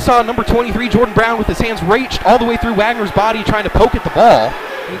 I saw number 23, Jordan Brown, with his hands reached all the way through Wagner's body trying to poke at the ball.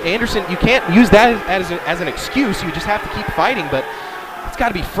 And Anderson, you can't use that as an excuse. You just have to keep fighting, but it's got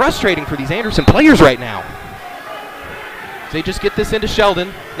to be frustrating for these Anderson players right now. They just get this into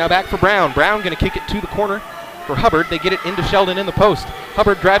Sheldon. Now back for Brown. Brown going to kick it to the corner for Hubbard. They get it into Sheldon in the post.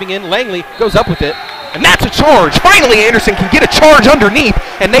 Hubbard driving in. Langley goes up with it. And that's a charge. Finally, Anderson can get a charge underneath,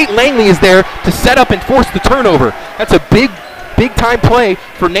 and Nate Langley is there to set up and force the turnover. That's a big-time play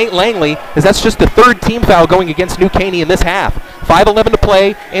for Nate Langley, as that's just the 3rd team foul going against New Caney in this half. 5:11 to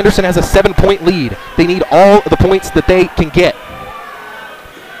play. Anderson has a 7-point lead. They need all the points that they can get.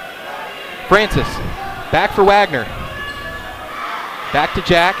 Francis, back for Wagner. Back to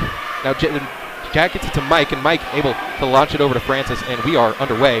Jack. Now Jack gets it to Mike, and Mike able to launch it over to Francis, and we are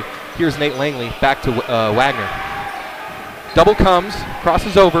underway. Here's Nate Langley back to Wagner. Double comes,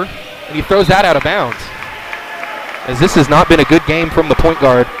 crosses over, and he throws that out of bounds. As this has not been a good game from the point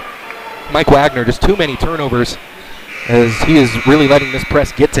guard, Mike Wagner. Just too many turnovers, as he is really letting this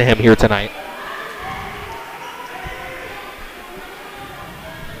press get to him here tonight.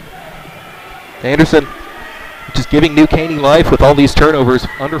 Anderson just giving New Caney life with all these turnovers.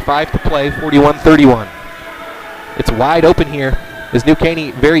 Under 5 to play, 41-31. It's wide open here, as New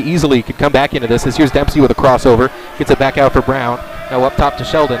Caney very easily could come back into this. As here's Dempsey with a crossover. Gets it back out for Brown. Now up top to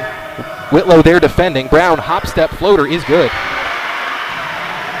Sheldon. Whitlow there defending. Brown, hop step floater is good.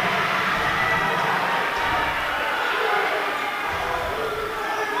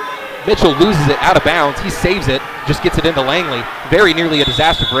 Mitchell loses it out of bounds. He saves it, just gets it into Langley. Very nearly a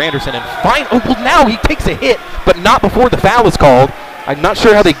disaster for Anderson. And now he takes a hit, but not before the foul is called. I'm not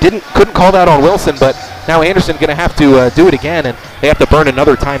sure how they couldn't call that on Wilson, but now Anderson going to have to do it again, and they have to burn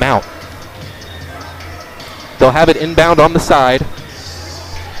another timeout. They'll have it inbound on the side.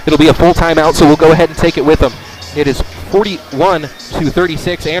 It'll be a full timeout, so we'll go ahead and take it with them. It is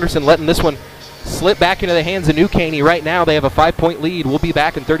 41-36. Anderson letting this one slip back into the hands of New Caney. Right now they have a 5-point lead. We'll be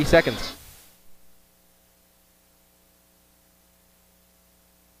back in 30 seconds.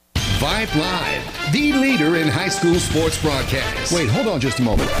 Vype Live, the leader in high school sports broadcasts. Wait, hold on just a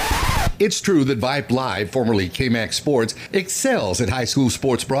moment. It's true that Vype Live, formerly KMAX Sports, excels at high school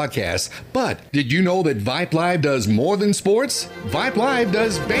sports broadcasts, but did you know that Vype Live does more than sports? Vype Live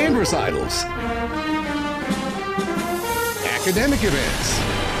does band recitals, academic events.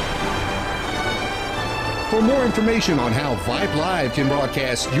 For more information on how Vype Live can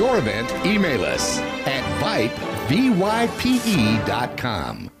broadcast your event, email us at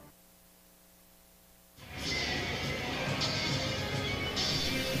vype.com.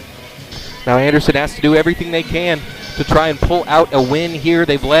 Now Anderson has to do everything they can to try and pull out a win here.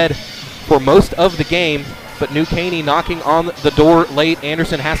 They've led for most of the game, but New Caney knocking on the door late.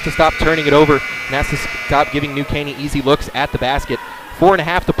 Anderson has to stop turning it over and has to stop giving New Caney easy looks at the basket.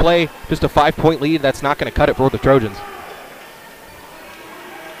 4.5 to play, just a 5-point lead. That's not going to cut it for the Trojans.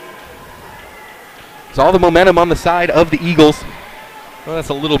 It's all the momentum on the side of the Eagles. Well, that's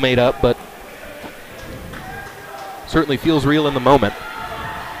a little made up, but certainly feels real in the moment.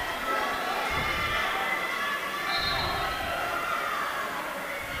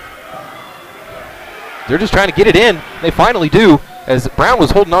 They're just trying to get it in. They finally do, as Brown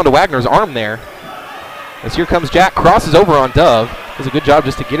was holding on to Wagner's arm there. As here comes Jack, crosses over on Dove. Does a good job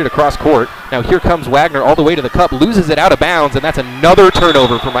just to get it across court. Now here comes Wagner all the way to the cup, loses it out of bounds, and that's another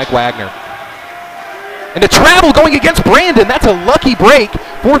turnover for Mike Wagner. And a travel going against Brandon. That's a lucky break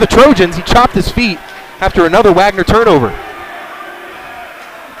for the Trojans. He chopped his feet after another Wagner turnover.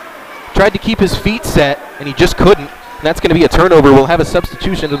 Tried to keep his feet set, and he just couldn't. And that's going to be a turnover. We'll have a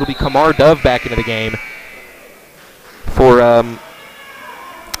substitution. It'll be Kamar Dove back into the game for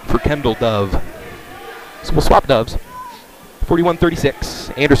Kendall Dove. So we'll swap Doves.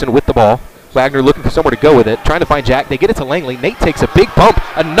 41-36. Anderson with the ball. Wagner looking for somewhere to go with it. Trying to find Jack. They get it to Langley. Nate takes a big bump.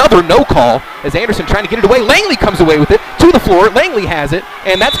 Another no call as Anderson trying to get it away. Langley comes away with it to the floor. Langley has it.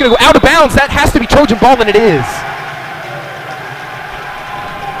 And that's going to go out of bounds. That has to be Trojan ball, and it is.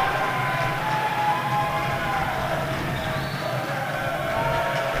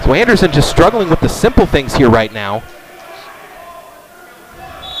 So Anderson just struggling with the simple things here right now.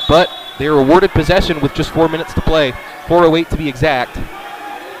 But they are awarded possession with just 4 minutes to play. 4:08 to be exact.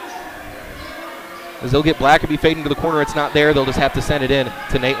 As they'll get Blackerby fading to the corner, it's not there. They'll just have to send it in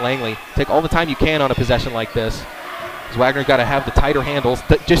to Nate Langley. Take all the time you can on a possession like this. As Wagner got to have the tighter handles.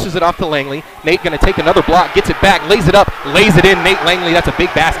 Dishes it off to Langley. Nate going to take another block, gets it back, lays it up, lays it in. Nate Langley, that's a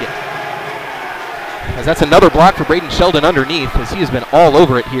big basket. As that's another block for Braden Sheldon underneath, as he has been all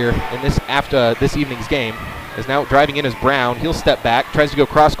over it here in this after this evening's game. Is now driving in as Brown. He'll step back, tries to go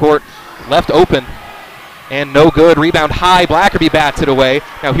cross court, left open, and no good. Rebound high, Blackerby bats it away.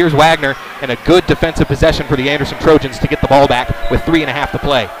 Now here's Wagner, and a good defensive possession for the Anderson Trojans to get the ball back with 3.5 to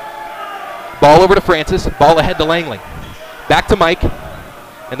play. Ball over to Francis, ball ahead to Langley. Back to Mike,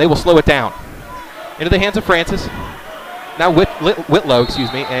 and they will slow it down. Into the hands of Francis. Now Whitlow,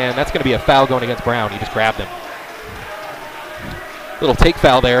 and that's going to be a foul going against Brown. He just grabbed him. Little take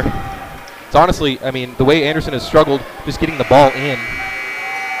foul there. It's honestly, I mean, the way Anderson has struggled just getting the ball in,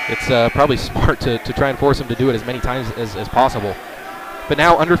 it's probably smart to try and force him to do it as many times as possible. But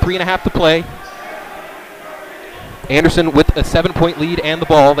now under 3.5 to play. Anderson with a 7-point lead and the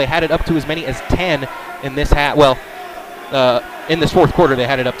ball. They had it up to as many as 10 in this in this fourth quarter, they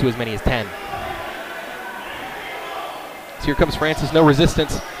had it up to as many as 10. So here comes Francis, no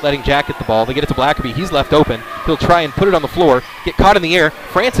resistance, letting Jack get the ball. They get it to Blackerby. He's left open. He'll try and put it on the floor, get caught in the air.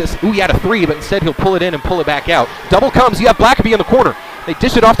 Francis, he had a 3, but instead he'll pull it in and pull it back out. Double comes, you have Blackerby in the corner. They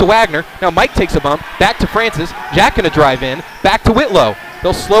dish it off to Wagner. Now Mike takes a bump, back to Francis. Jack gonna drive in, back to Whitlow.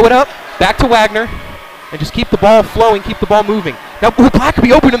 They'll slow it up, back to Wagner, and just keep the ball flowing, keep the ball moving. Now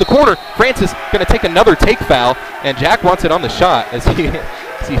Blackerby open in the corner. Francis gonna take another take foul, and Jack wants it on the shot as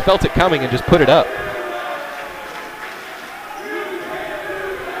he felt it coming and just put it up.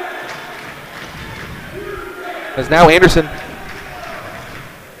 As now Anderson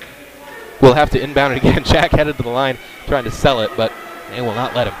will have to inbound it again. Jack headed to the line trying to sell it, but they will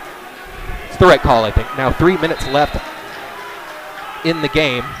not let him. It's the right call, I think. Now 3 minutes left in the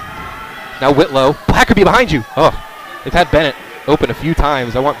game. Now Whitlow, Blackerby behind you. Oh, they've had Bennett open a few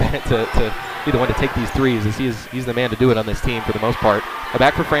times. I want Bennett to be the one to take these threes, as he's the man to do it on this team for the most part. Now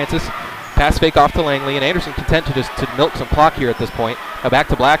back for Francis. Pass fake off to Langley, and Anderson content to milk some clock here at this point. Now back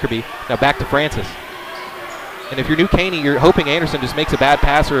to Blackerby. Now back to Francis. And if you're New Caney, you're hoping Anderson just makes a bad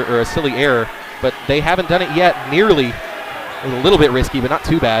pass or a silly error, but they haven't done it yet. Nearly. It was a little bit risky, but not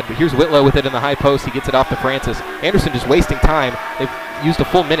too bad. But here's Whitlow with it in the high post. He gets it off to Francis. Anderson just wasting time. They've used a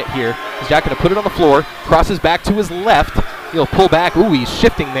full minute here. Is Jack going to put it on the floor, crosses back to his left. He'll pull back. Ooh, he's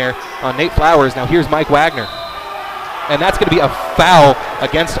shifting there on Nate Flowers. Now here's Mike Wagner. And that's going to be a foul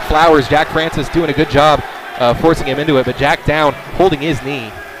against Flowers. Jack Francis doing a good job forcing him into it, but Jack down, holding his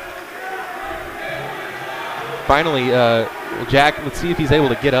knee. Finally, Jack, let's see if he's able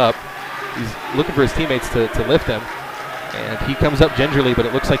to get up. He's looking for his teammates to lift him. And he comes up gingerly, but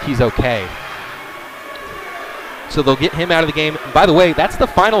it looks like he's okay. So they'll get him out of the game. And by the way, that's the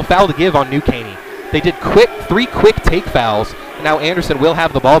final foul to give on New Caney. They did 3 quick take fouls. And now Anderson will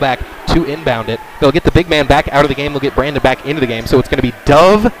have the ball back to inbound it. They'll get the big man back out of the game. They'll get Brandon back into the game. So it's going to be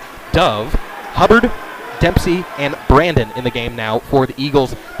Dove, Hubbard, Dempsey, and Brandon in the game now for the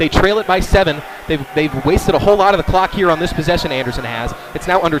Eagles. They trail it by 7. They've wasted a whole lot of the clock here on this possession Anderson has. It's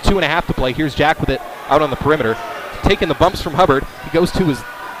now under 2.5 to play. Here's Jack with it out on the perimeter. Taking the bumps from Hubbard. He goes to his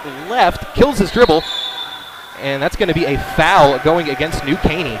left, kills his dribble, and that's going to be a foul going against New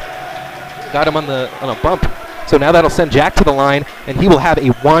Caney. Got him on a bump. So now that'll send Jack to the line, and he will have a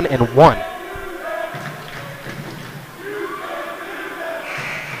 1-and-1.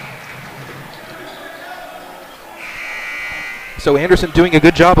 So Anderson doing a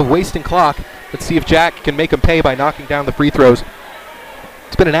good job of wasting clock. Let's see if Jack can make him pay by knocking down the free throws.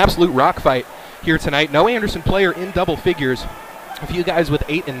 It's been an absolute rock fight here tonight. No Anderson player in double figures. A few guys with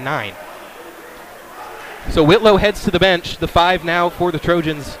 8 and 9. So Whitlow heads to the bench. The 5 now for the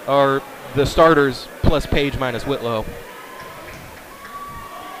Trojans are the starters plus Page minus Whitlow.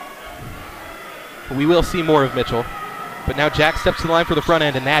 We will see more of Mitchell. But now Jack steps to the line for the front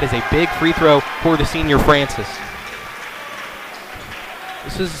end, and that is a big free throw for the senior Francis.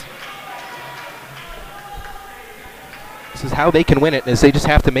 This is how they can win it, is they just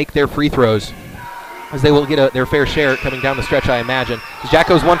have to make their free throws, as they will get their fair share coming down the stretch, I imagine. As Jack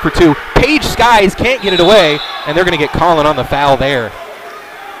goes 1 for 2. Page Skies can't get it away, and they're going to get Colin on the foul there.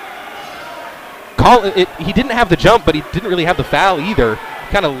 He didn't have the jump, but he didn't really have the foul either.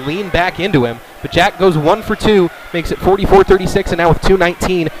 Kind of leaned back into him. But Jack goes 1 for 2, makes it 44-36, and now with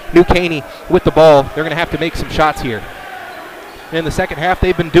 2:19, New Caney with the ball. They're going to have to make some shots here. In the second half,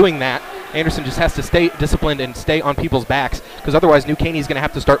 they've been doing that. Anderson just has to stay disciplined and stay on people's backs, because otherwise New Caney is going to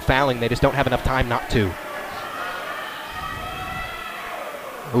have to start fouling. They just don't have enough time not to.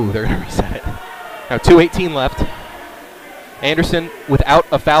 Ooh, they're going to reset it. Now 2:18 left. Anderson without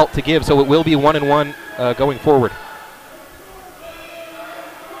a foul to give, so it will be 1-and-1 going forward.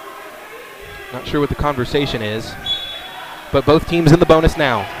 Not sure what the conversation is, but both teams in the bonus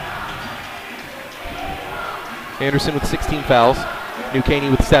now. Anderson with 16 fouls, New Caney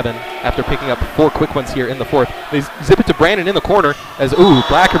with 7. after picking up 4 quick ones here in the 4th. They zip it to Brandon in the corner as,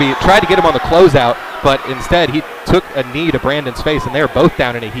 Blackerby tried to get him on the closeout, but instead he took a knee to Brandon's face, and they're both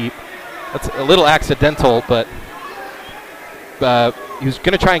down in a heap. That's a little accidental, but he was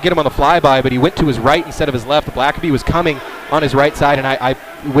going to try and get him on the flyby, but he went to his right instead of his left. Blackerby was coming on his right side, and I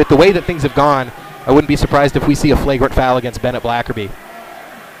with the way that things have gone, I wouldn't be surprised if we see a flagrant foul against Bennett Blackerby.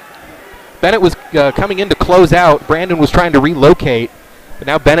 Bennett was coming in to close out. Brandon was trying to relocate, but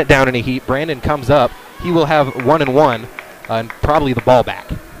now Bennett down in a heap. Brandon comes up. He will have 1-1 and probably the ball back.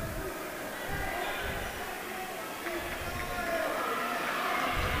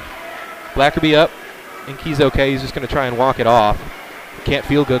 Blackerby up. I think he's okay. He's just going to try and walk it off. Can't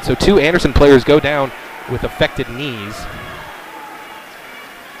feel good. So 2 Anderson players go down with affected knees.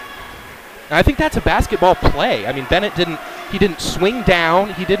 And I think that's a basketball play. I mean, Bennett didn't swing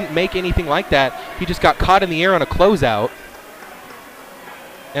down. He didn't make anything like that. He just got caught in the air on a closeout.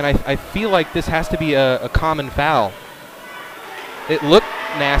 And I feel like this has to be a common foul. It looked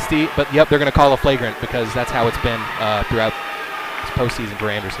nasty, but yep, they're going to call a flagrant because that's how it's been throughout this postseason for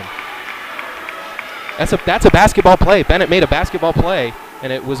Anderson. That's a basketball play. Bennett made a basketball play,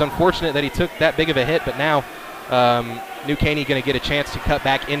 and it was unfortunate that he took that big of a hit, but now New Caney going to get a chance to cut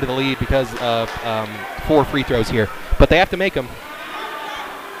back into the lead because of 4 free throws here. But they have to make them.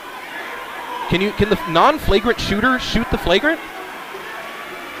 Can the non-flagrant shooter shoot the flagrant?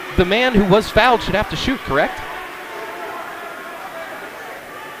 The man who was fouled should have to shoot, correct?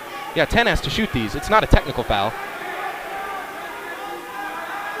 Yeah, 10 has to shoot these. It's not a technical foul.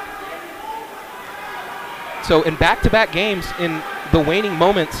 So in back-to-back games, in the waning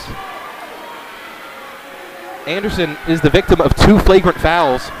moments, Anderson is the victim of 2 flagrant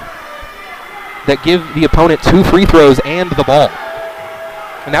fouls that give the opponent 2 free throws and the ball.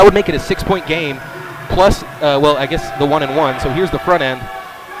 And that would make it a 6-point game, plus, well, I guess the 1-1. So here's the front end,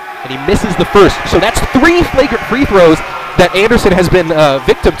 and he misses the first. So that's 3 flagrant free throws that Anderson has been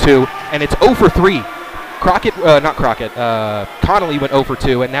victim to, and it's 0 for 3. Connolly went 0 for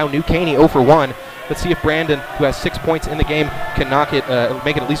 2, and now New Caney 0 for 1. Let's see if Brandon, who has 6 points in the game, can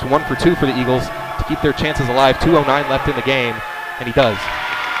make it at least 1 for 2 for the Eagles to keep their chances alive. 2:09 left in the game, and he does.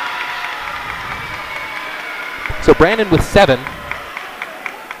 So Brandon with 7,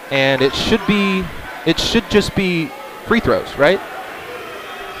 and it should just be free throws, right?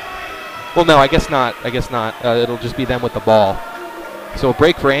 Well, no, I guess not. It'll just be them with the ball. So a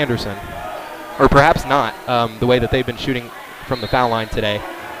break for Anderson, or perhaps not, the way that they've been shooting from the foul line today.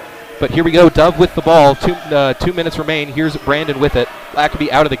 But here we go, Dove with the ball. 2 minutes remain. Here's Brandon with it.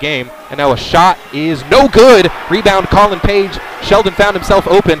 Blackerby out of the game. And now a shot is no good. Rebound, Colin Page. Sheldon found himself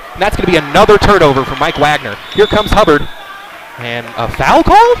open. And that's going to be another turnover for Mike Wagner. Here comes Hubbard. And a foul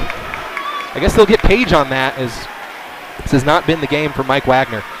called? I guess they'll get Page on that, as this has not been the game for Mike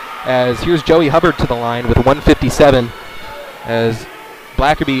Wagner. As here's Joey Hubbard to the line with 1:57. As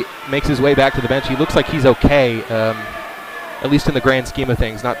Blackerby makes his way back to the bench. He looks like he's okay. At least in the grand scheme of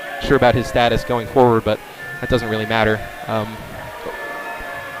things. Not sure about his status going forward, but that doesn't really matter.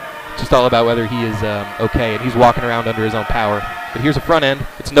 Just all about whether he is okay, and he's walking around under his own power. But here's a front end.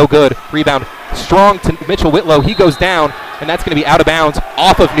 It's no good. Rebound strong to Mitchell Whitlow. He goes down, and that's going to be out of bounds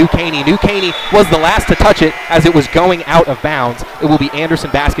off of New Caney. New Caney was the last to touch it as it was going out of bounds. It will be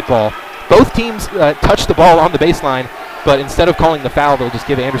Anderson basketball. Both teams touched the ball on the baseline, but instead of calling the foul, they'll just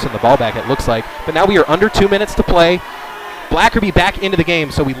give Anderson the ball back, it looks like. But now we are under 2 minutes to play. Blackerby back into the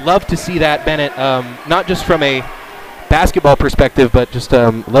game, so we love to see that, Bennett, not just from a basketball perspective, but just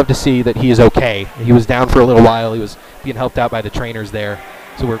love to see that he is okay. He was down for a little while. He was being helped out by the trainers there,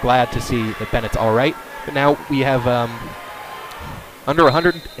 so we're glad to see that Bennett's all right. But now we have under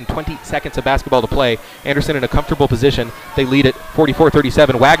 120 seconds of basketball to play. Anderson in a comfortable position. They lead it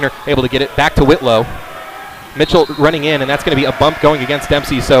 44-37. Wagner able to get it back to Whitlow. Mitchell running in, and that's going to be a bump going against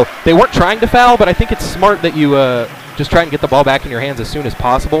Dempsey. So they weren't trying to foul, but I think it's smart that you just try and get the ball back in your hands as soon as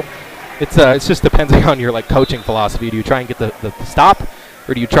possible. It's just depending on your coaching philosophy. Do you try and get the stop,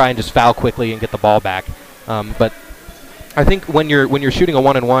 or do you try and just foul quickly and get the ball back? But I think when you're shooting a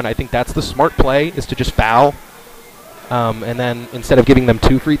 1-on-1, I think that's the smart play, is to just foul, and then instead of giving them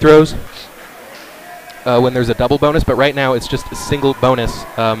 2 free throws when there's a double bonus. But right now it's just a single bonus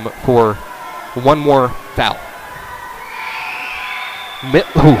for 1 more foul.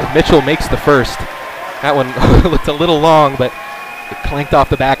 Mitchell makes the first. That one looked a little long, but it clanked off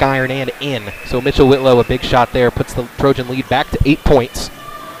the back iron and in. So Mitchell Whitlow, a big shot there, puts the Trojan lead back to 8 points.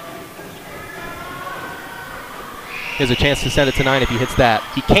 He has a chance to send it to 9 if he hits that.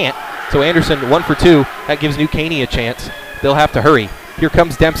 He can't. So Anderson 1 for 2. That gives New Caney a chance. They'll have to hurry. Here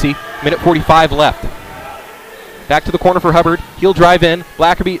comes Dempsey. Minute 45 left. Back to the corner for Hubbard. He'll drive in.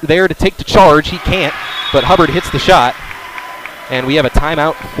 Blackerby there to take the charge. He can't, but Hubbard hits the shot. And we have a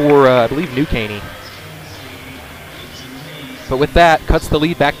timeout for, I believe, New Caney. But with that, cuts the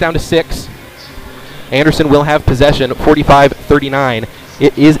lead back down to 6. Anderson will have possession, 45-39.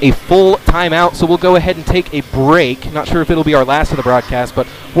 It is a full timeout, so we'll go ahead and take a break. Not sure if it'll be our last of the broadcast, but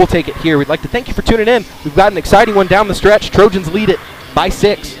we'll take it here. We'd like to thank you for tuning in. We've got an exciting one down the stretch. Trojans lead it by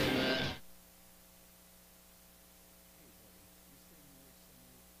 6.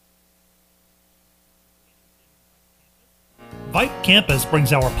 Vype Campus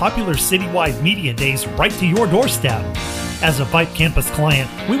brings our popular citywide media days right to your doorstep. As a Vype Campus client,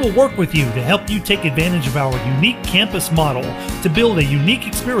 we will work with you to help you take advantage of our unique campus model to build a unique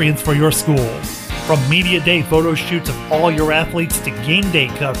experience for your school. From media day photo shoots of all your athletes to game day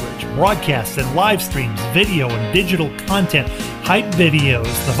coverage, broadcasts and live streams, video and digital content, hype videos,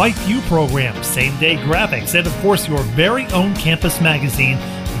 the Vype U program, same-day graphics, and of course your very own campus magazine,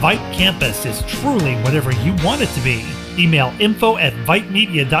 Vype Campus is truly whatever you want it to be. Email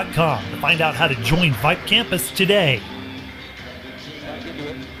info@vypemedia.com to find out how to join Vype Campus today.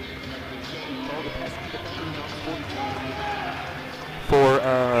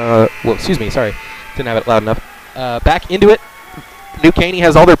 Well, excuse me, sorry. Didn't have it loud enough. Back into it. New Caney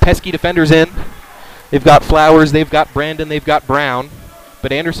has all their pesky defenders in. They've got Flowers, they've got Brandon, they've got Brown.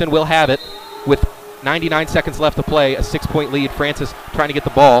 But Anderson will have it with 99 seconds left to play. A 6-point lead. Francis trying to get the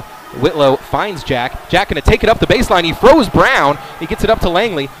ball. Whitlow finds Jack. Jack going to take it up the baseline. He throws Brown. He gets it up to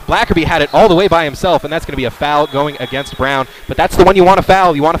Langley. Blackerby had it all the way by himself, and that's going to be a foul going against Brown. But that's the one you want to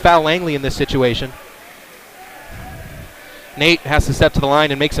foul. You want to foul Langley in this situation. Nate has to step to the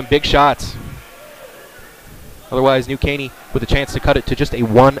line and make some big shots. Otherwise, New Caney with a chance to cut it to just a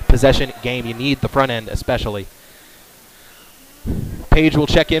one-possession game. You need the front end especially. Page will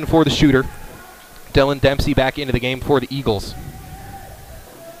check in for the shooter. Dylan Dempsey back into the game for the Eagles.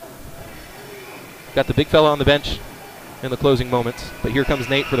 Got the big fella on the bench in the closing moments. But here comes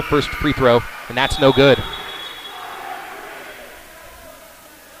Nate for the first free throw, and that's no good.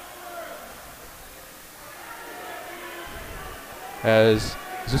 Is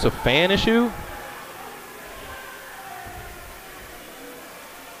this a fan issue?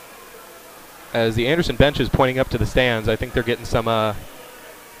 As the Anderson bench is pointing up to the stands, I think they're getting some,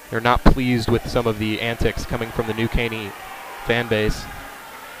 they're not pleased with some of the antics coming from the New Caney fan base.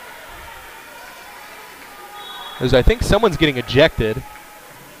 As I think someone's getting ejected.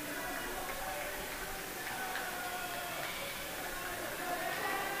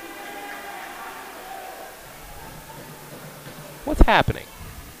 What's happening?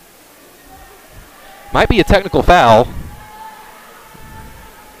 Might be a technical foul.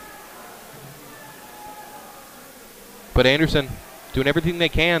 But Anderson doing everything they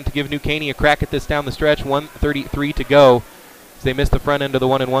can to give New Caney a crack at this down the stretch. 1:33 to go as they missed the front end of the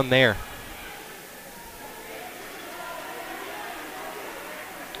 1-and-1 there.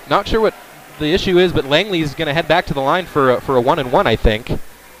 Not sure what the issue is, but Langley's going to head back to the line for a 1-and-1, I think. So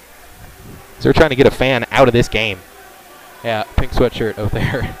they're trying to get a fan out of this game. Yeah, pink sweatshirt over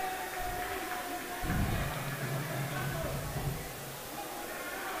there.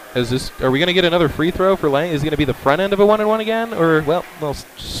 Are we going to get another free throw for Lang? Is it going to be the front end of a 1-and-1 again? Or, well, they'll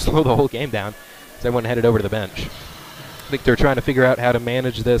slow the whole game down as everyone headed over to the bench. I think they're trying to figure out how to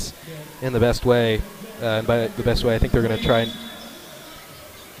manage this in the best way. And by the best way, I think they're going to try and...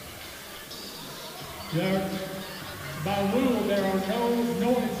 By rule, there are no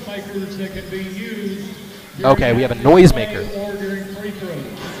noise makers that can be used. Okay, we have a noisemaker.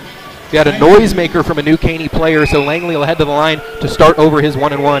 We had a noisemaker from a New Caney player, so Langley will head to the line to start over his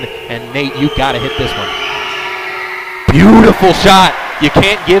 1-and-1. And Nate, you got to hit this one. Beautiful shot. You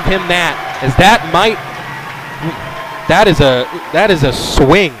can't give him that, as that is a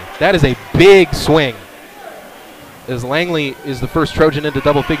swing. That is a big swing. As Langley is the first Trojan into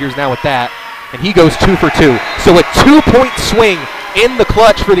double figures now with that, and he goes 2 for 2. So a 2-point swing in the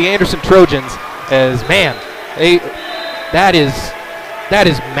clutch for the Anderson Trojans. As man, that is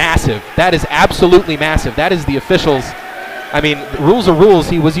massive. That is absolutely massive. That is the officials. I mean, rules are rules.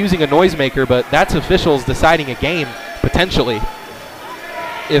 He was using a noisemaker, but that's officials deciding a game potentially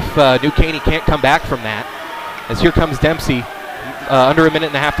if New Caney can't come back from that. As here comes Dempsey, under a minute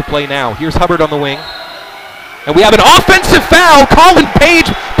and a half to play now. Here's Hubbard on the wing. And we have an offensive foul. Colin Page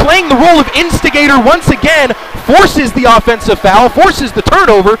playing the role of instigator once again, forces the offensive foul, forces the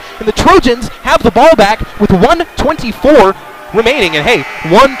turnover, and the Trojans have the ball back with 1:24 remaining. And hey,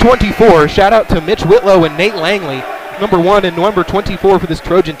 1:24. Shout out to Mitch Whitlow and Nate Langley, number 1 and number 24 for this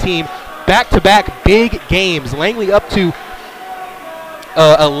Trojan team. Back-to-back big games. Langley up to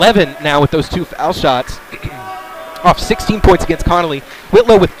 11 now with those 2 foul shots. off 16 points against Connolly.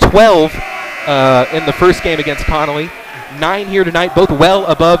 Whitlow with 12 in the first game against Connolly. 9 here tonight, both well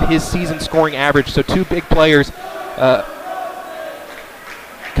above his season scoring average. So 2 big players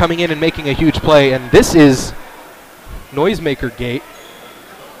coming in and making a huge play. And this is noisemaker gate.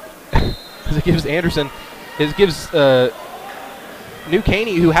 As it gives Anderson, it gives New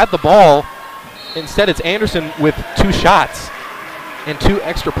Caney, who had the ball. Instead, it's Anderson with 2 shots and 2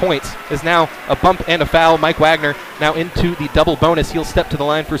 extra points. Is now a bump and a foul. Mike Wagner now into the double bonus. He'll step to the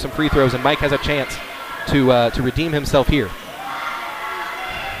line for some free throws, and Mike has a chance to redeem himself here.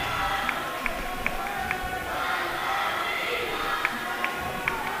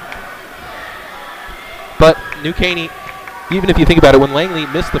 But New Caney, even if you think about it, when Langley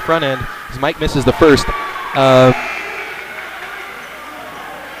missed the front end, as Mike misses the first,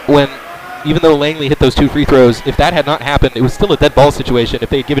 even though Langley hit those 2 free throws, if that had not happened, it was still a dead ball situation. If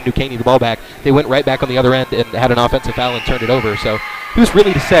they had given New Caney the ball back, they went right back on the other end and had an offensive foul and turned it over. So who's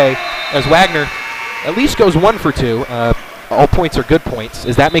really to say, as Wagner at least goes 1 for 2, all points are good points,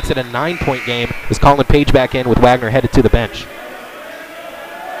 as that makes it a 9-point game as Colin Page back in with Wagner headed to the bench.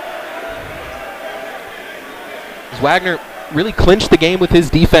 As Wagner really clinched the game with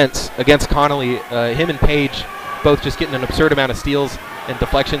his defense against Connolly. Him and Page both just getting an absurd amount of steals and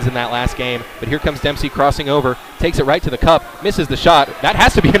deflections in that last game. But here comes Dempsey crossing over, takes it right to the cup, misses the shot. That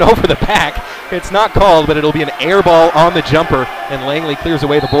has to be an over the back. It's not called, but it'll be an air ball on the jumper, and Langley clears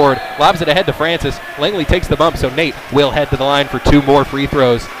away the board, lobs it ahead to Francis. Langley takes the bump, so Nate will head to the line for 2 more free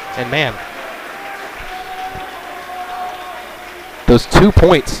throws. And man, those 2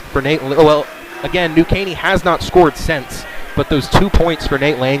 points for Nate, well, again, New Caney has not scored since, but those 2 points for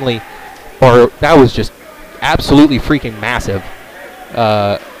Nate Langley that was just absolutely freaking massive.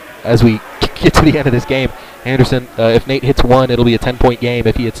 As we get to the end of this game, Anderson, if Nate hits 1, it'll be a 10-point game.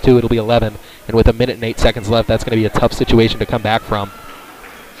 If he hits 2, it'll be 11. And with 1 minute and 8 seconds left, that's going to be a tough situation to come back from.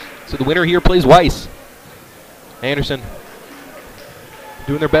 So the winner here plays Weiss. Anderson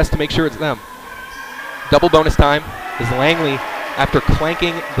doing their best to make sure it's them. Double bonus time as Langley, after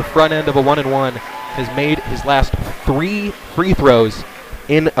clanking the front end of a 1-and-1, has made his last 3 free throws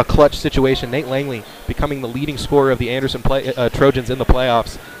in a clutch situation. Nate Langley becoming the leading scorer of the Anderson Trojans in the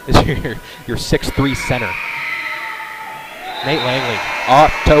playoffs is your 6'3" center. Nate Langley,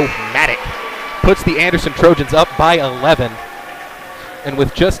 automatic, puts the Anderson Trojans up by 11. And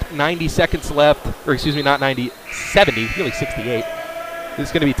with just 90 seconds left, or excuse me, not 90, 70, really 68, this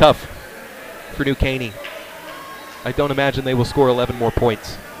is going to be tough for New Caney. I don't imagine they will score 11 more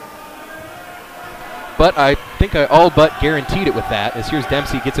points. But I think I all but guaranteed it with that, as here's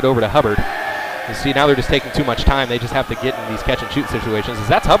Dempsey, gets it over to Hubbard. You see, now they're just taking too much time. They just have to get in these catch-and-shoot situations. As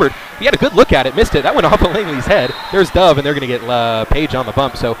that's Hubbard. He had a good look at it, missed it. That went off of Langley's head. There's Dove, and they're going to get Page on the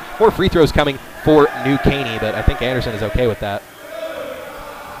bump. So more free throws coming for New Caney, but I think Anderson is okay with that.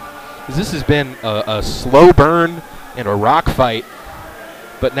 This has been a slow burn and a rock fight.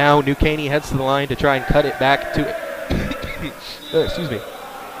 But now New Caney heads to the line to try and cut it back to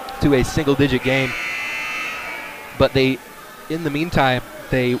to a single-digit game. But in the meantime,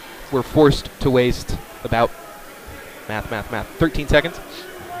 they were forced to waste about 13 seconds.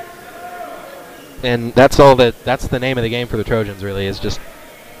 And that's that's the name of the game for the Trojans, really, is just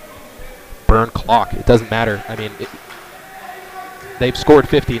burn clock. It doesn't matter. I mean, they've scored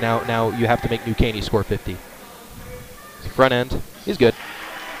 50. Now you have to make New Caney score 50. Front end is good.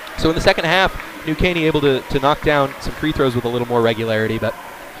 So in the second half, New Caney able to knock down some free throws with a little more regularity, but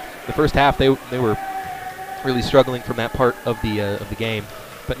the first half they were really struggling from that part of the game.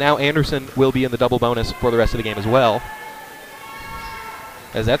 But now Anderson will be in the double bonus for the rest of the game as well.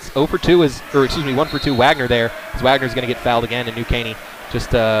 As that's 1 for 2 Wagner there, as Wagner's going to get fouled again, and New Caney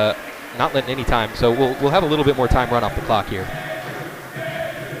just not letting any time. So we'll have a little bit more time run off the clock here.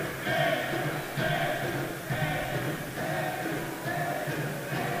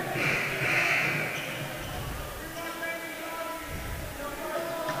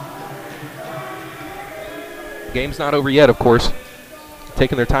 Game's not over yet, of course.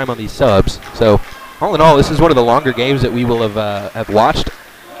 Taking their time on these subs. So, all in all, this is one of the longer games that we will have watched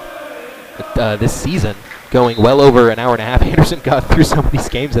this season, going well over an hour and a half. Anderson got through some of these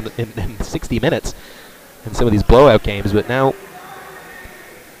games in 60 minutes, and some of these blowout games. But now,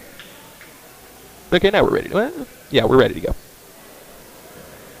 okay, now we're ready. Yeah, we're ready to go.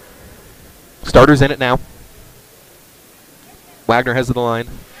 Starters in it now. Wagner heads to the line,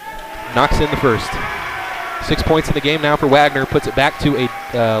 knocks in the first. 6 points in the game now for Wagner, puts it back to a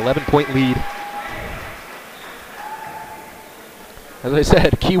 11-point lead. As I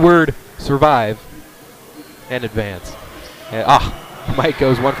said, keyword survive and advance. Mike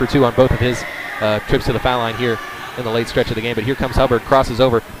goes 1 for 2 on both of his trips to the foul line here. in the late stretch of the game. But here comes Hubbard, crosses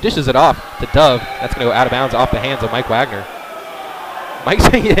over, dishes it off to Dove. That's going to go out of bounds off the hands of Mike Wagner. Mike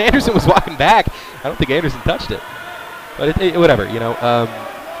saying Anderson was walking back. I don't think Anderson touched it. But whatever,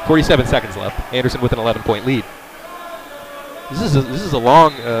 47 seconds left. Anderson with an 11-point lead. This is a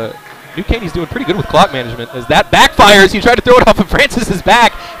long. New Caney's doing pretty good with clock management. As that backfires, he tried to throw it off of Francis's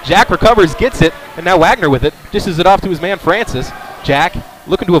back. Jack recovers, gets it, and now Wagner with it dishes it off to his man Francis. Jack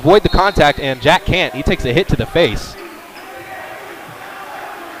looking to avoid the contact, and Jack can't. He takes a hit to the face.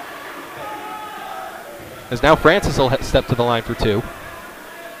 As now Francis will step to the line for 2.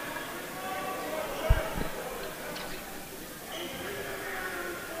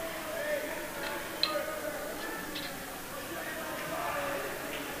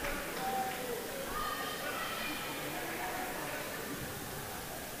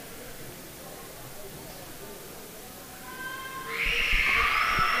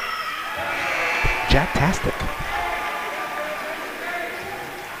 Jack-tastic.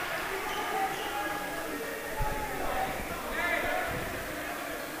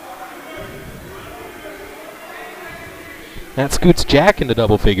 That scoots Jack into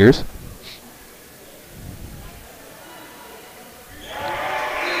double figures.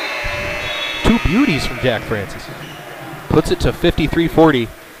 Two beauties from Jack Francis. Puts it to 53-40.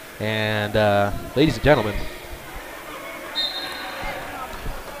 And ladies and gentlemen,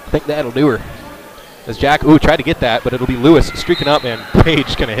 I think that'll do her. As Jack, tried to get that, but it'll be Lewis streaking up, and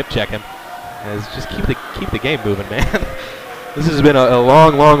Page gonna hip check him. As just keep the game moving, man. This has been a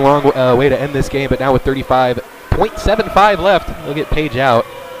long way to end this game, but now with 35.75 left, they'll get Page out,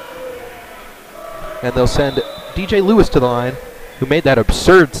 and they'll send DJ Lewis to the line, who made that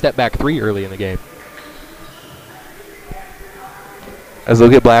absurd step back 3 early in the game. As they'll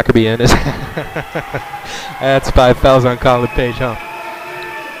get Blackerby in. That's 5 fouls on Colin Page, huh?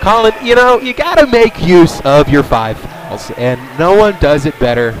 Colin, you got to make use of your 5 fouls, and no one does it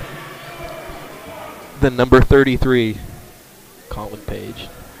better than number 33, Colin Page.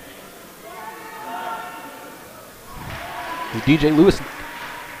 DJ Lewis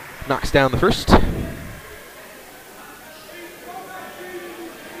knocks down the first.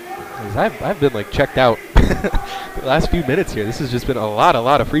 I've been checked out the last few minutes here. This has just been a lot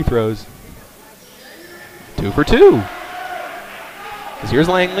of free throws. 2 for 2. Here's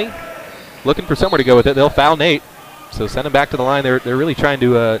Langley, looking for somewhere to go with it. They'll foul Nate, so send him back to the line. They're really trying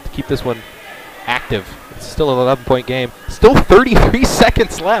to keep this one active. It's still an 11-point game. Still 33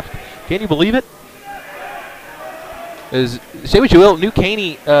 seconds left. Can you believe it? Say what you will, New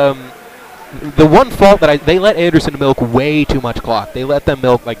Caney, the one fault that they let Anderson milk way too much clock. They let them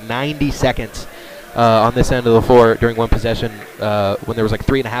milk 90 seconds on this end of the floor during one possession. When there was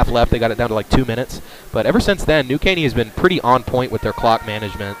 3.5 left, they got it down to 2 minutes. But ever since then, New Caney has been pretty on point with their clock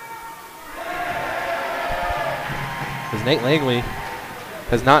management. As Nate Langley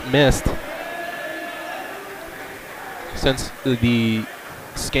has not missed since the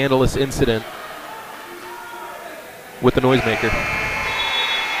scandalous incident with the noisemaker.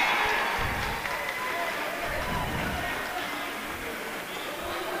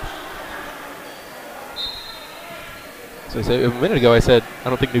 So I said, a minute ago I said I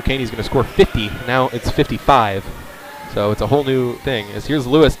don't think New Caney's going to score 50. Now it's 55. So it's a whole new thing. As here's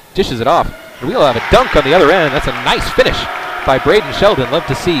Lewis, dishes it off. And we'll have a dunk on the other end. That's a nice finish by Braden Sheldon. Love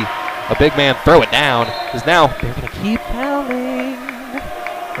to see a big man throw it down. Because now they're going to keep fouling.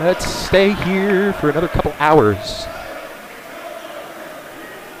 Let's stay here for another couple hours.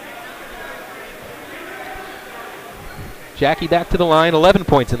 Jackie back to the line. 11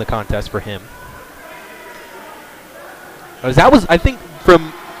 points in the contest for him. That was, I think,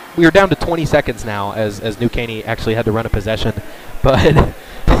 we are down to 20 seconds now as New Caney actually had to run a possession. But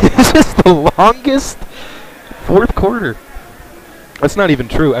this is the longest fourth quarter. That's not even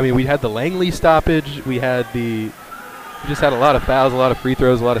true. I mean, we had the Langley stoppage. We just had a lot of fouls, a lot of free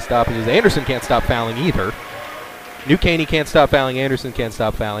throws, a lot of stoppages. Anderson can't stop fouling either. New Caney can't stop fouling. Anderson can't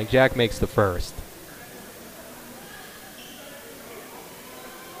stop fouling. Jack makes the first.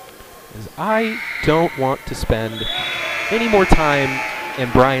 I don't want to spend any more time in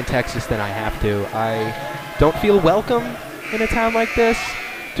Bryan, Texas than I have to. I don't feel welcome in a town like this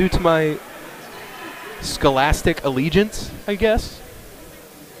due to my scholastic allegiance, I guess.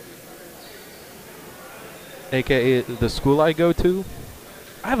 AKA the school I go to.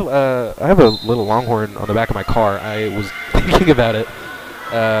 I have a little Longhorn on the back of my car. I was thinking about it.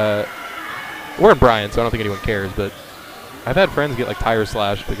 We're in Bryan, so I don't think anyone cares, but I've had friends get tires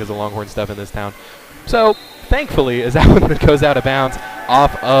slashed because of Longhorn stuff in this town. So thankfully, as that one goes out of bounds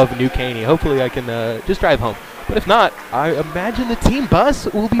off of New Caney, hopefully I can just drive home. But if not, I imagine the team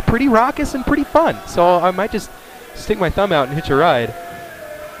bus will be pretty raucous and pretty fun. So I might just stick my thumb out and hitch a ride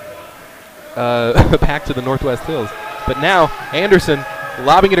back to the Northwest Hills. But now Anderson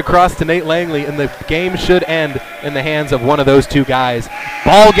lobbing it across to Nate Langley, and the game should end in the hands of one of those two guys.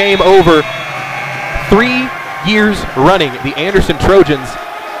 Ball game over. 3 years running, the Anderson Trojans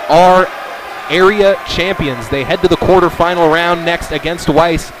are area champions. They head to the quarterfinal round next against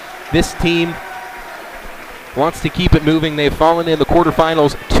Weiss. This team wants to keep it moving. They've fallen in the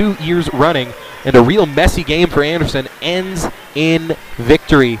quarterfinals 2 years running, and a real messy game for Anderson ends in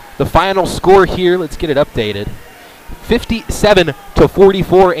victory. The final score here, let's get it updated.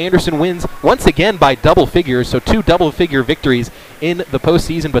 57-44, Anderson wins once again by double figures, so 2 double-figure victories in the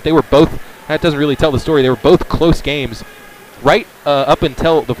postseason, but they were both, that doesn't really tell the story, they were both close games right up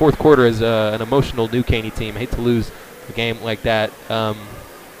until the fourth quarter as an emotional New Caney team. Hate to lose a game like that.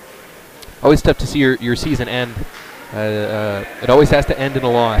 Always tough to see your season end. It always has to end in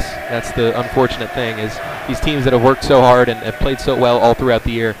a loss. That's the unfortunate thing, is these teams that have worked so hard and have played so well all throughout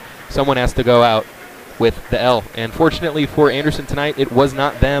the year, someone has to go out with the L. And fortunately for Anderson tonight, it was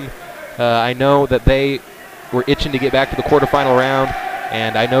not them. I know that they were itching to get back to the quarterfinal round,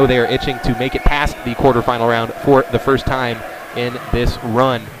 and I know they are itching to make it past the quarterfinal round for the first time in this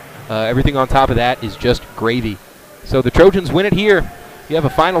run. Everything on top of that is just gravy. So the Trojans win it here. You have a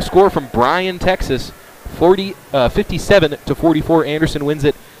final score from Bryan, Texas, 57-44. Anderson wins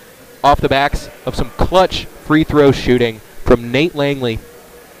it off the backs of some clutch free throw shooting from Nate Langley.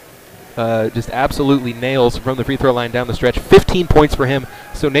 Just absolutely nails from the free throw line down the stretch. 15 points for him.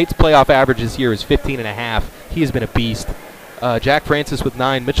 So Nate's playoff average this year is 15.5. He has been a beast. Jack Francis with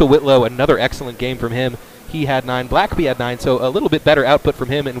 9. Mitchell Whitlow, another excellent game from him. He had 9. Blackaby had 9. So a little bit better output from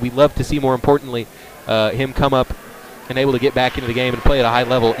him, and we'd love to see, more importantly, him come up and able to get back into the game and play at a high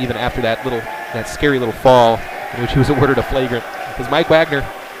level even after that scary little fall in which he was awarded a flagrant. Because Mike Wagner,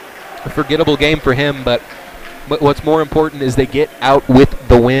 a forgettable game for him, but what's more important is they get out with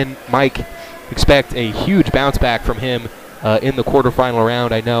the win. Mike, expect a huge bounce back from him in the quarterfinal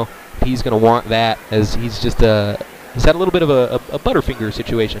round. I know he's going to want that, as he's just he's had a little bit of a Butterfinger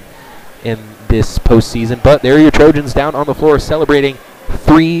situation in this postseason. But there are your Trojans down on the floor celebrating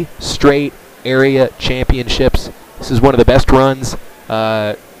 3 straight area championships. This is one of the best runs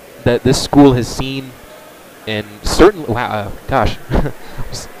that this school has seen, and certainly, wow, gosh, I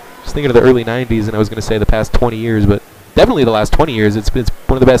was thinking of the early 90s, and I was going to say the past 20 years, but definitely the last 20 years. It's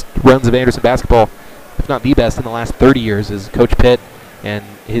one of the best runs of Anderson basketball, if not the best, in the last 30 years, as Coach Pitt and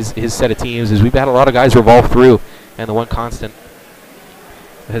his set of teams. As we've had a lot of guys revolve through, and the one constant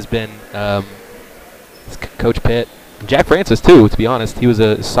has been Coach Pitt. And Jack Francis, too, to be honest. He was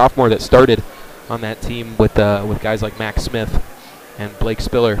a sophomore that started on that team with guys like Max Smith and Blake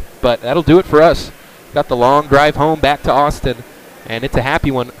Spiller. But that'll do it for us. Got the long drive home back to Austin, and it's a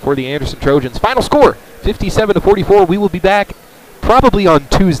happy one for the Anderson Trojans. Final score, 57-44. We will be back probably on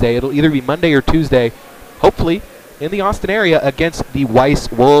Tuesday. It'll either be Monday or Tuesday, hopefully in the Austin area, against the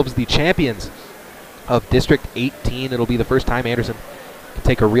Weiss Wolves, the champions of District 18. It'll be the first time Anderson can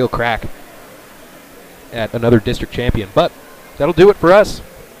take a real crack at another district champion. But that'll do it for us.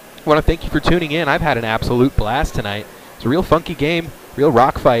 I want to thank you for tuning in. I've had an absolute blast tonight. It's a real funky game, real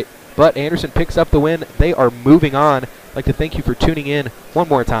rock fight, but Anderson picks up the win. They are moving on. I'd like to thank you for tuning in one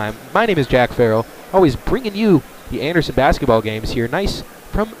more time. My name is Jack Farrell, always bringing you the Anderson basketball games here, nice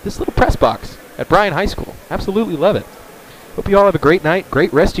from this little press box at Bryan High School. Absolutely love it. Hope you all have a great night,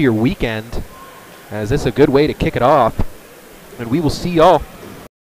 great rest of your weekend, as this is a good way to kick it off. And we will see y'all